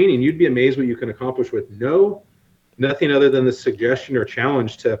the training, you'd be amazed what you can accomplish with nothing other than the suggestion or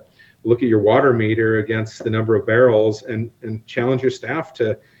challenge to look at your water meter against the number of barrels and challenge your staff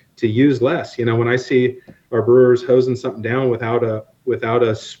to use less. When I see our brewers hosing something down without a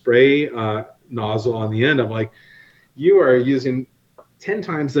spray nozzle on the end, I'm like, you are using 10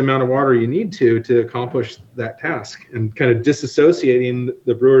 times the amount of water you need to accomplish that task, and kind of disassociating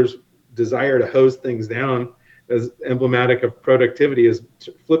the brewer's desire to hose things down as emblematic of productivity is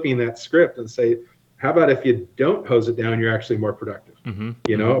flipping that script and say, how about if you don't hose it down, you're actually more productive, mm-hmm.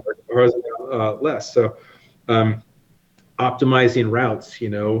 or hose it down less. So optimizing routes,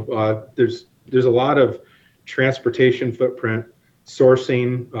 there's a lot of transportation footprint,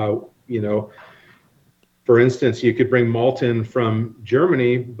 sourcing, for instance, you could bring malt in from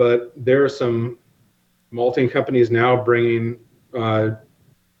Germany, but there are some malting companies now bringing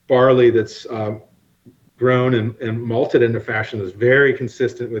barley that's grown and malted in a fashion that's very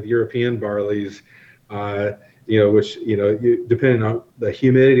consistent with European barleys, which, depending on the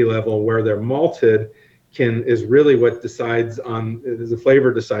humidity level where they're malted, is really what decides on is a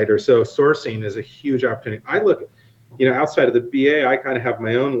flavor decider. So sourcing is a huge opportunity. I look, outside of the BA, I kind of have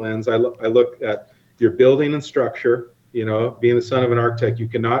my own lens. I look at your building and structure. Being the son of an architect, you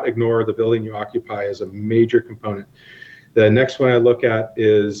cannot ignore the building you occupy as a major component. The next one I look at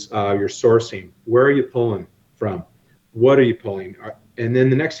is your sourcing. Where are you pulling from? What are you pulling? And then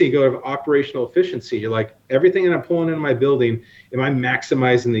the next thing, you go to operational efficiency. You're like, everything that I'm pulling into my building, am I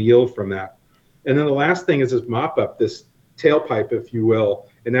maximizing the yield from that? And then the last thing is this mop up, this tailpipe, if you will,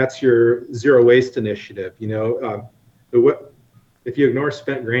 and that's your zero waste initiative. If you ignore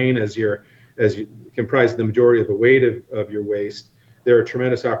spent grain as you comprise the majority of the weight of your waste, there are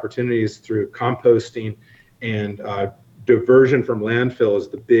tremendous opportunities through composting and diversion from landfill is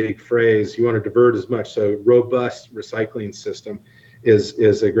the big phrase. You want to divert as much. So robust recycling system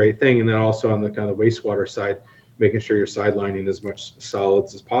is a great thing. And then also on the kind of wastewater side, making sure you're sidelining as much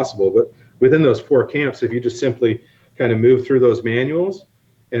solids as possible. But within those 4 camps, if you just simply kind of move through those manuals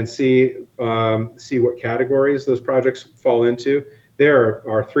and see what categories those projects fall into, there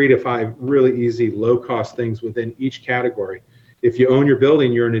are 3 to 5 really easy, low-cost things within each category. If you own your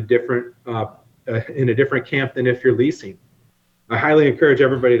building, you're in a different camp than if you're leasing. I highly encourage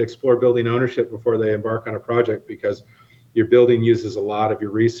everybody to explore building ownership before they embark on a project, because your building uses a lot of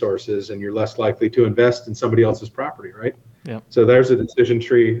your resources and you're less likely to invest in somebody else's property, right? Yeah. So there's a decision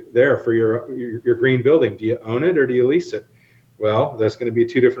tree there for your green building. Do you own it or do you lease it? Well, there's going to be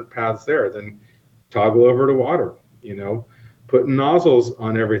 2 different paths there. Then toggle over to water, putting nozzles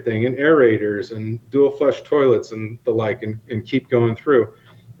on everything and aerators and dual flush toilets and the like, and keep going through.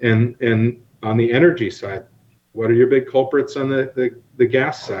 And on the energy side, what are your big culprits on the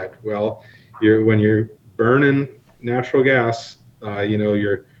gas side? Well, when you're burning natural gas,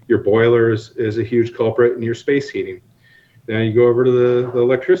 your boilers is a huge culprit, and your space heating. Then you go over to the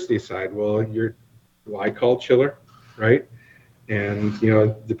electricity side. Well, your glycol chiller, right? And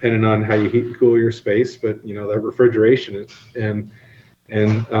depending on how you heat and cool your space, but that refrigeration and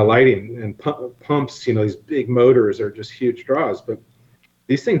lighting and pumps, these big motors are just huge draws. But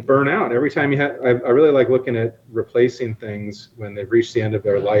these things burn out every time I really like looking at replacing things when they've reached the end of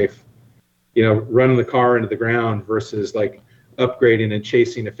their life. Running the car into the ground versus like upgrading and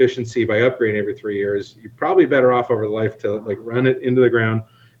chasing efficiency by upgrading every 3 years. You're probably better off over the life to like run it into the ground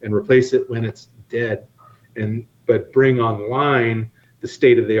and replace it when it's dead, but bring online the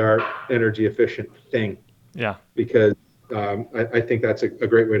state-of-the-art energy efficient thing. Yeah. Because I think that's a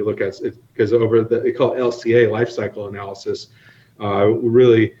great way to look at it, because they call it LCA, life cycle analysis,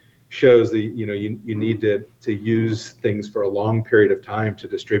 really shows that you need to use things for a long period of time to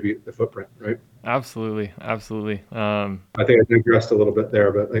distribute the footprint, right? Absolutely. I think I digressed a little bit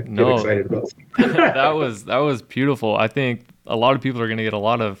there, but I get excited about it. that was beautiful. I think a lot of people are going to get a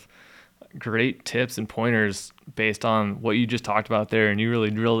lot of great tips and pointers based on what you just talked about there, and you really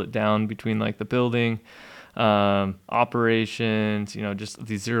drilled it down between like the building, operations, just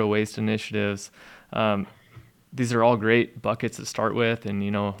these zero waste initiatives. These are all great buckets to start with, and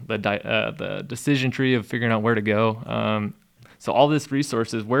the decision tree of figuring out where to go. So all this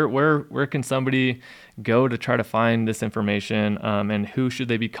resources, where can somebody go to try to find this information, and who should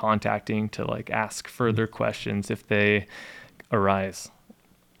they be contacting to like ask further questions if they arise?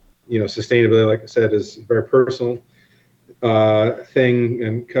 Sustainability, like I said, is a very personal thing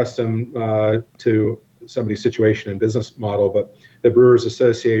and custom to somebody's situation and business model. But the Brewers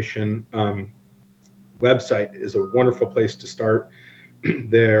Association website is a wonderful place to start.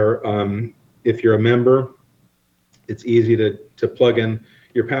 There, if you're a member, it's easy to plug in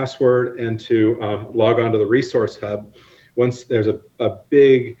your password and to log on to the resource hub. Once there's a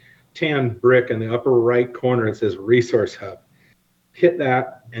big tan brick in the upper right corner, it says resource hub. Hit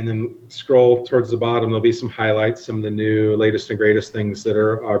that and then scroll towards the bottom. There'll be some highlights, some of the new latest and greatest things that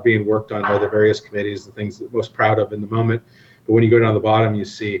are being worked on by the various committees, the things that we're most proud of in the moment. But when you go down the bottom, you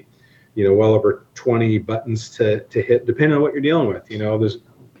see well over 20 buttons to hit, depending on what you're dealing with.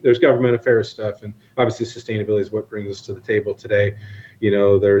 There's government affairs stuff, and obviously sustainability is what brings us to the table today.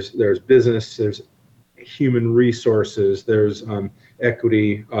 There's business, there's human resources, there's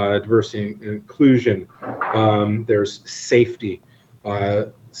equity, diversity and inclusion, there's safety,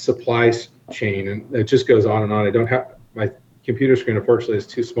 supply chain, and it just goes on and on. I don't have my computer screen, unfortunately, is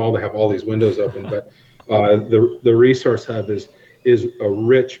too small to have all these windows open, but the resource hub is a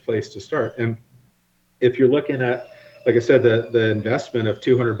rich place to start. And if you're looking at, like I said, the investment of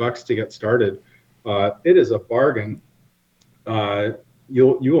 $200 to get started, it is a bargain.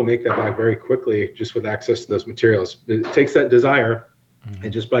 You will make that back very quickly just with access to those materials. It takes that desire,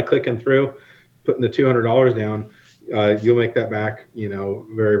 and just by clicking through, putting the $200 down, you'll make that back,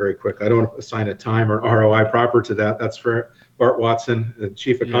 very, very quick. I don't want to assign a time or ROI proper to that. That's for Bart Watson, the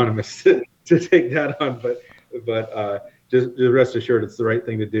chief economist, to take that on. But just rest assured, it's the right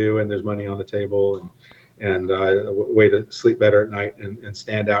thing to do, and there's money on the table, and a way to sleep better at night and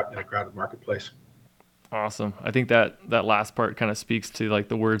stand out in a crowded marketplace. Awesome. I think that last part kind of speaks to like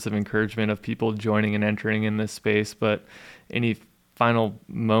the words of encouragement of people joining and entering in this space. But any final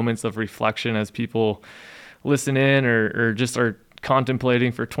moments of reflection as people listen in or just are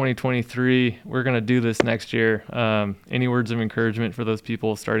contemplating for 2023, we're going to do this next year. Any words of encouragement for those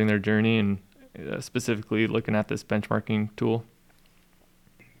people starting their journey and specifically looking at this benchmarking tool?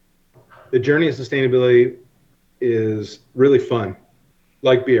 The journey of sustainability is really fun,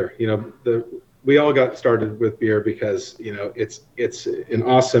 like beer. We all got started with beer because it's an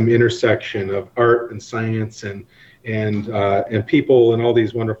awesome intersection of art and science and people and all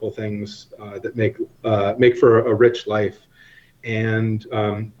these wonderful things that make for a rich life. And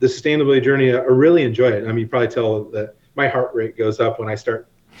the sustainability journey, I really enjoy it. I mean, you probably tell that my heart rate goes up when I start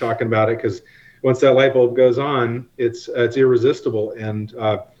talking about it, because once that light bulb goes on, it's irresistible. And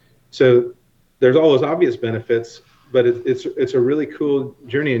so there's all those obvious benefits, but it's a really cool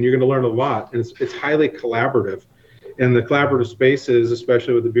journey, and you're going to learn a lot. And it's highly collaborative, and the collaborative spaces,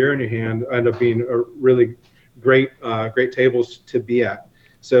 especially with the beer in your hand, end up being a really great tables to be at.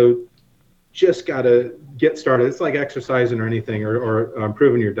 So just got to get started. It's like exercising or anything, or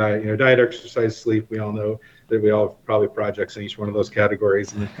improving your diet. Diet, exercise, sleep. We all know that we all have probably projects in each one of those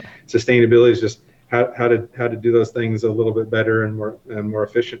categories, and sustainability is just how to do those things a little bit better and more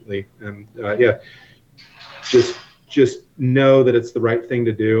efficiently. And just know that it's the right thing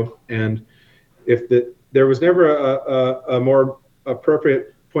to do. And if there was never a more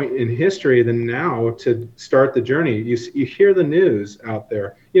appropriate point in history than now to start the journey. You hear the news out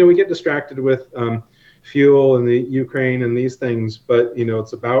there. We get distracted with fuel and the Ukraine and these things, but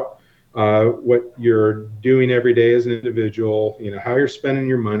it's about what you're doing every day as an individual. How you're spending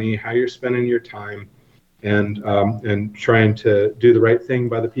your money, how you're spending your time, and trying to do the right thing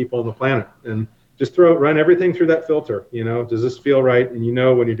by the people on the planet. And just run everything through that filter. Does this feel right? And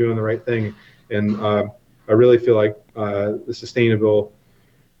when you're doing the right thing. And I really feel like the sustainable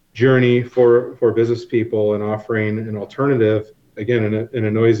journey for business people and offering an alternative, again, in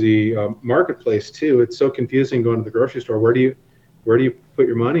a noisy marketplace too. It's so confusing going to the grocery store. Where do you put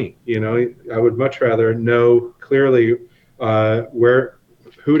your money? I would much rather know clearly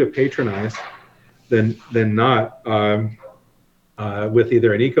who to patronize than not. With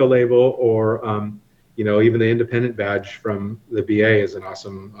either an eco label or even the independent badge from the BA is an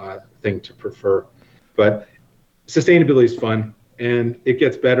awesome thing to prefer. But sustainability is fun, and it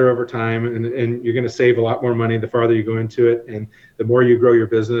gets better over time, and you're going to save a lot more money the farther you go into it, and the more you grow your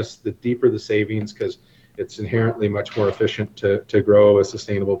business, the deeper the savings, because it's inherently much more efficient to grow a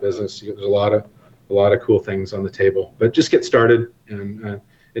sustainable business. There's a lot of cool things on the table, but just get started and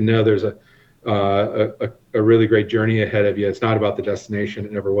know there's a really great journey ahead of you. It's not about the destination.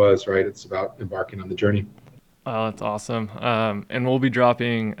 It never was, right? It's about embarking on the journey. Oh, that's awesome. And we'll be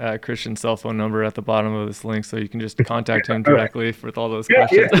dropping Christian's cell phone number at the bottom of this link, so you can just contact him directly with all those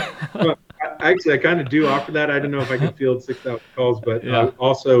questions. Yeah. Well, actually, I kind of do offer that. I don't know if I can field 6,000 calls, but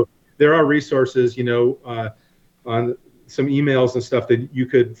also there are resources, on some emails and stuff that you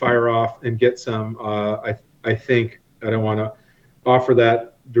could fire off and get some. I think I don't want to offer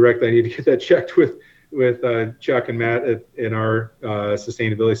that directly. I need to get that checked with Chuck and Matt in our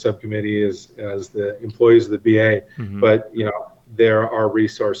sustainability subcommittee as the employees of the BA. Mm-hmm. But there are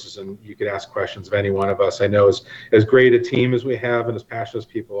resources, and you could ask questions of any one of us. I know as great a team as we have and as passionate as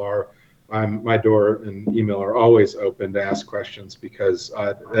people are, my door and email are always open to ask questions, because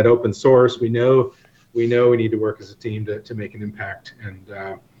that open source, we know we need to work as a team to make an impact, and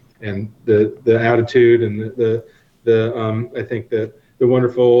the attitude and the I think that the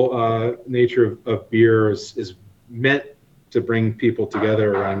wonderful nature of beer is meant to bring people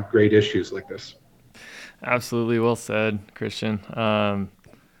together around great issues like this. Absolutely. Well said, Christian. For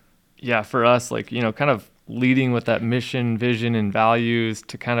us, kind of leading with that mission, vision, and values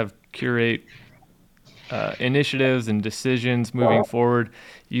to kind of curate initiatives and decisions moving forward.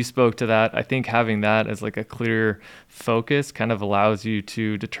 You spoke to that. I think having that as like a clear focus kind of allows you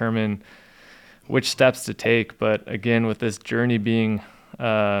to determine which steps to take. But again, with this journey being,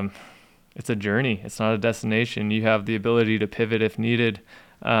 it's a journey, it's not a destination. You have the ability to pivot if needed.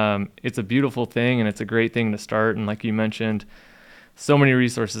 It's a beautiful thing, and it's a great thing to start. And like you mentioned, so many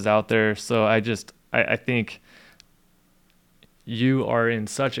resources out there. So I think you are in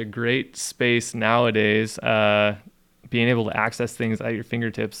such a great space nowadays, being able to access things at your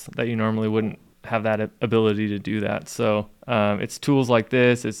fingertips that you normally wouldn't have that ability to do that. So it's tools like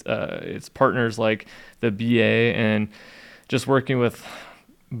this, it's partners like the BA, and just working with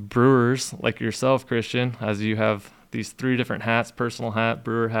brewers like yourself, Christian, as you have these 3 different hats: personal hat,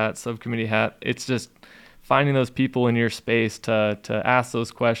 brewer hat, subcommittee hat. It's just finding those people in your space to ask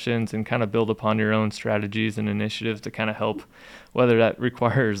those questions and kind of build upon your own strategies and initiatives to kind of help, whether that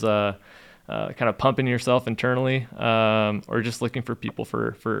requires kind of pumping yourself internally, or just looking for people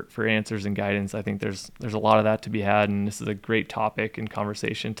for answers and guidance. I think there's a lot of that to be had, and this is a great topic and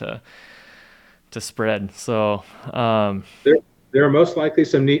conversation to spread. So there are most likely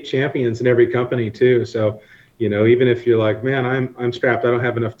some neat champions in every company too. So, even if you're like, man, I'm strapped, I don't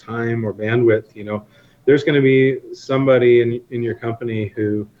have enough time or bandwidth, there's going to be somebody in your company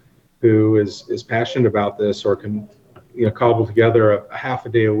who is passionate about this, or can cobble together a half a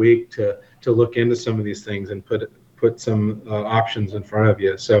day a week to look into some of these things and put some options in front of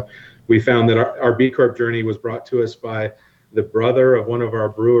you. So we found that our B Corp journey was brought to us by the brother of one of our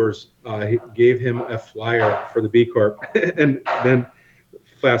brewers. He gave him a flyer for the B Corp, and then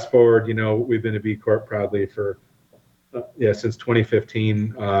fast forward, we've been a B Corp proudly for since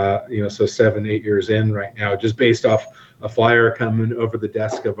 2015. So 7-8 years in right now, just based off a flyer coming over the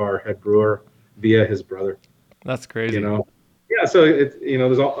desk of our head brewer via his brother. That's crazy. Yeah. So it's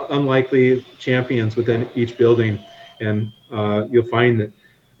there's all unlikely champions within each building, and you'll find that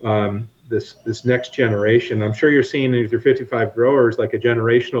this next generation. I'm sure you're seeing with your 55 growers like a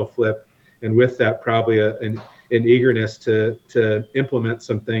generational flip, and with that probably an eagerness to implement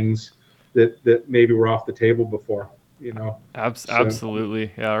some things that maybe were off the table before.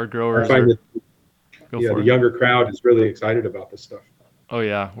 Absolutely. Yeah, our growers. I find that the younger crowd is really excited about this stuff. Oh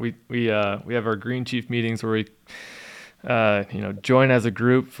yeah, we have our Green Chief meetings where we join as a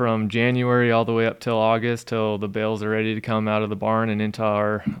group from January all the way up till August, till the bales are ready to come out of the barn and into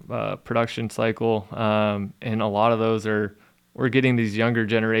our production cycle. And a lot of those we're getting these younger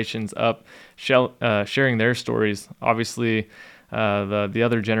generations up, sharing their stories. Obviously, the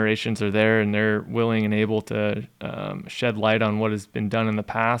other generations are there, and they're willing and able to shed light on what has been done in the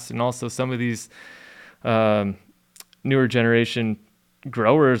past. And also some of these newer generation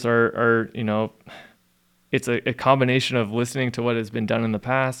growers are it's a combination of listening to what has been done in the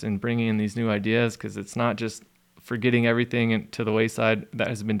past and bringing in these new ideas, because it's not just forgetting everything to the wayside that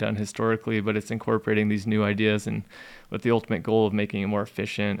has been done historically, but it's incorporating these new ideas and with the ultimate goal of making it more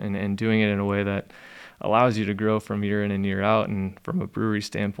efficient and doing it in a way that allows you to grow from year in and year out. And from a brewery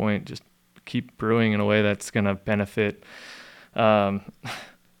standpoint, just keep brewing in a way that's going to benefit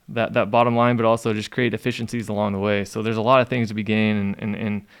that bottom line, but also just create efficiencies along the way. So there's a lot of things to be gained,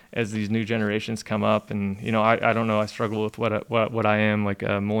 and as these new generations come up, and I don't know, I struggle with what I am, like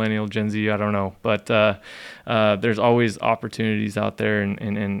a millennial, Gen Z, I don't know, but there's always opportunities out there,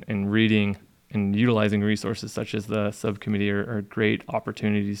 and reading and utilizing resources such as the subcommittee are great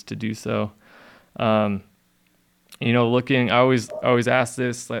opportunities to do so. I always ask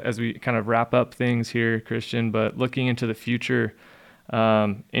this as we kind of wrap up things here, Christian, but looking into the future,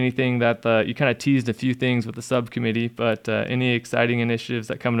 anything that you kind of teased a few things with the subcommittee, but any exciting initiatives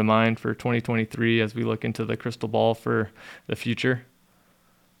that come to mind for 2023 as we look into the crystal ball for the future?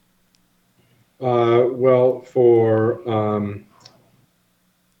 Well, for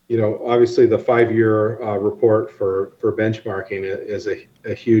obviously the 5-year report for benchmarking is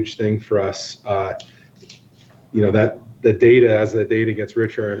a huge thing for us. That the data, as the data gets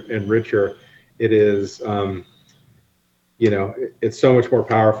richer and richer, it is it's so much more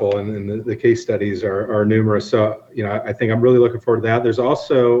powerful, and the case studies are numerous. So I think I'm really looking forward to that. There's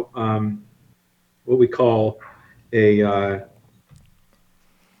also what we call a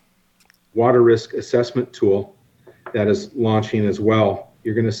water risk assessment tool that is launching as well.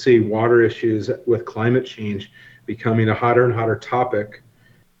 You're going to see water issues with climate change becoming a hotter and hotter topic,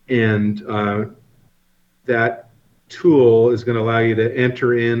 and that tool is going to allow you to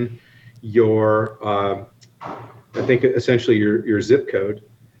enter in your I think essentially your zip code,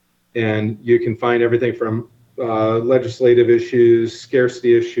 and you can find everything from legislative issues,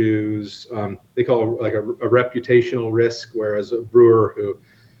 scarcity issues. They call it like a reputational risk, whereas a brewer who,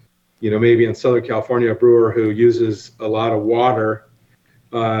 maybe in Southern California, a brewer who uses a lot of water,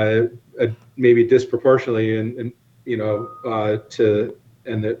 maybe disproportionately, and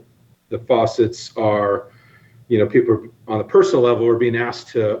the faucets are, people on the personal level are being asked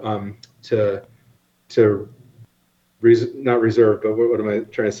to not reserve, but what am I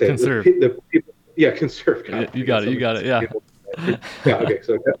trying to say? Conserve. The people, conserve. You got it. Yeah. Yeah. Okay.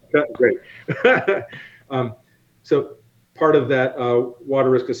 So great. So part of that water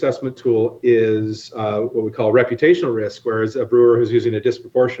risk assessment tool is what we call reputational risk, whereas a brewer who's using a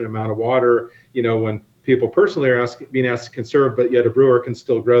disproportionate amount of water, when people personally are being asked to conserve, but yet a brewer can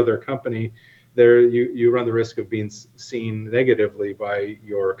still grow their company, there you run the risk of being seen negatively by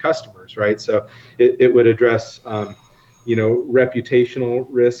your customers, right? So it would address reputational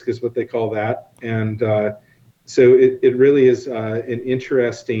risk is what they call that, and so it really is an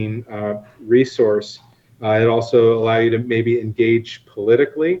interesting resource. It also allows you to maybe engage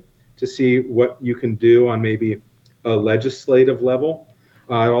politically to see what you can do on maybe a legislative level.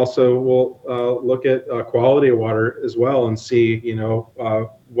 It also will look at quality of water as well and see,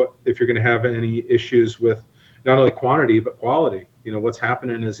 what if you're going to have any issues with not only quantity but quality. What's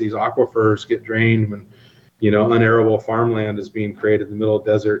happening as these aquifers get drained when unarable farmland is being created in the middle of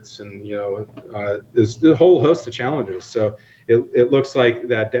deserts, and there's a whole host of challenges. So it looks like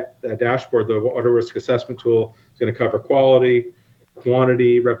that dashboard, the water risk assessment tool, is going to cover quality,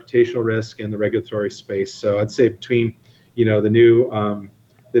 quantity, reputational risk, and the regulatory space. So I'd say between the new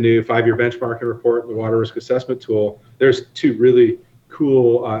 5-year benchmarking report and the water risk assessment tool, there's two really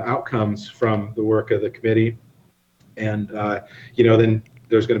cool outcomes from the work of the committee. And then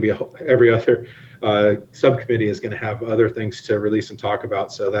there's going to be every other subcommittee is going to have other things to release and talk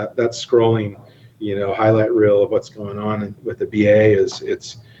about. So that's scrolling, highlight reel of what's going on with the BA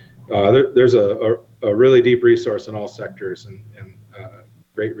there's a really deep resource in all sectors and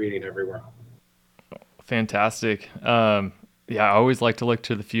great reading everywhere. Fantastic. I always like to look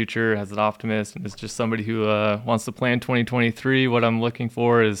to the future as an optimist, and as just somebody who wants to plan 2023. What I'm looking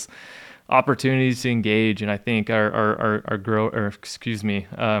for is opportunities to engage, and I think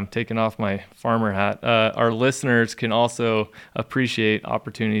taking off my farmer hat, our listeners can also appreciate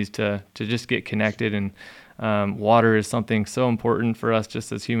opportunities to just get connected. And water is something so important for us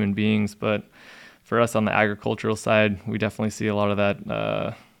just as human beings, but for us on the agricultural side, we definitely see a lot of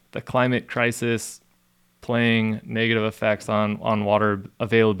that, the climate crisis playing negative effects on water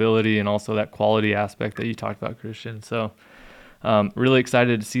availability, and also that quality aspect that you talked about, Christian. So really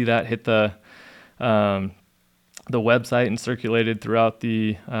excited to see that hit the website and circulated throughout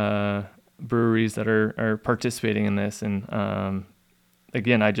the breweries that are participating in this. And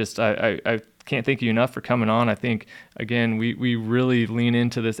again, I can't thank you enough for coming on. I think, again, we really lean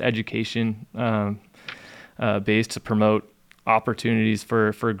into this education base to promote opportunities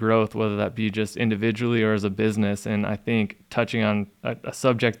for growth, whether that be just individually or as a business. And I think touching on a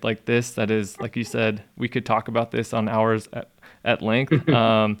subject like this, that is, like you said, we could talk about this on hours at length,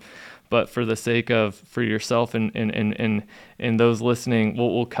 but for the sake of, for yourself and those listening,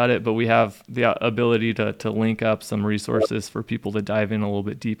 we'll cut it, but we have the ability to link up some resources for people to dive in a little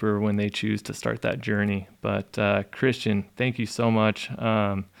bit deeper when they choose to start that journey. But Christian, thank you so much.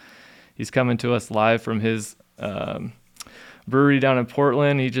 He's coming to us live from his brewery down in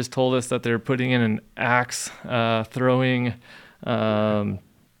Portland. He just told us that they're putting in an axe throwing, I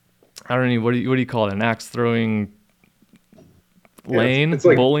don't know, what do you call it? An axe throwing lane, it's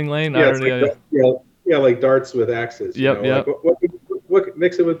like, bowling lane. Yeah, I don't know. Like darts with axes. Yep. Like what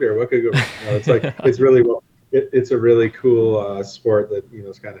mix it with beer? What could go wrong? It's like it's really it's a really cool sport that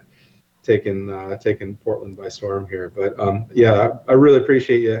it's kind of taken Portland by storm here. But I really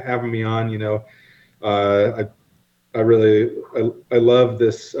appreciate you having me on. I love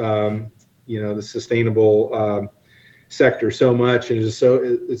this the sustainable sector so much, and it's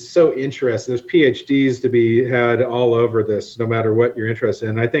so interesting. There's PhDs to be had all over this, no matter what you're interested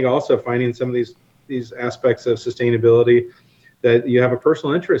in. I think also finding some of these aspects of sustainability that you have a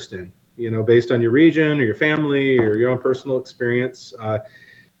personal interest in, based on your region or your family or your own personal experience.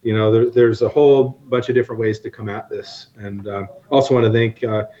 There's a whole bunch of different ways to come at this. And also want to thank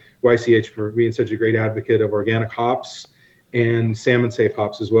YCH for being such a great advocate of organic hops and Salmon Safe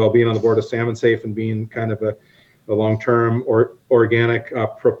hops as well. Being on the board of Salmon Safe and being kind of a long-term organic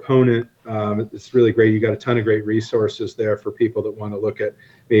proponent, it's really great. You got a ton of great resources there for people that want to look at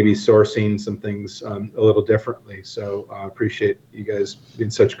maybe sourcing some things a little differently. So I appreciate you guys being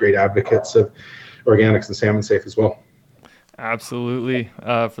such great advocates of organics and Salmon Safe as well. Absolutely.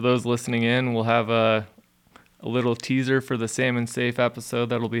 For those listening in, we'll have a little teaser for the Salmon Safe episode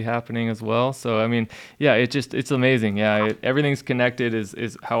that'll be happening as well. So, I mean, yeah, it's amazing. Yeah, everything's connected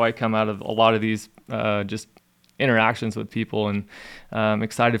is how I come out of a lot of these just interactions with people, and I'm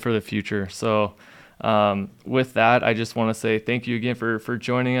excited for the future. So with that, I just want to say thank you again for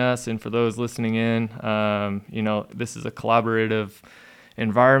joining us, and for those listening in. This is a collaborative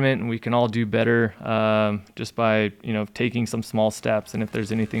environment, and we can all do better just by taking some small steps. And if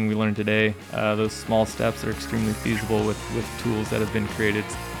there's anything we learned today, those small steps are extremely feasible with tools that have been created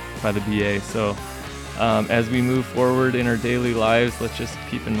by the BA. So as we move forward in our daily lives, let's just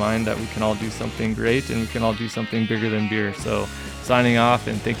keep in mind that we can all do something great, and we can all do something bigger than beer. So signing off,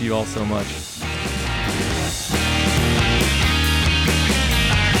 and thank you all so much.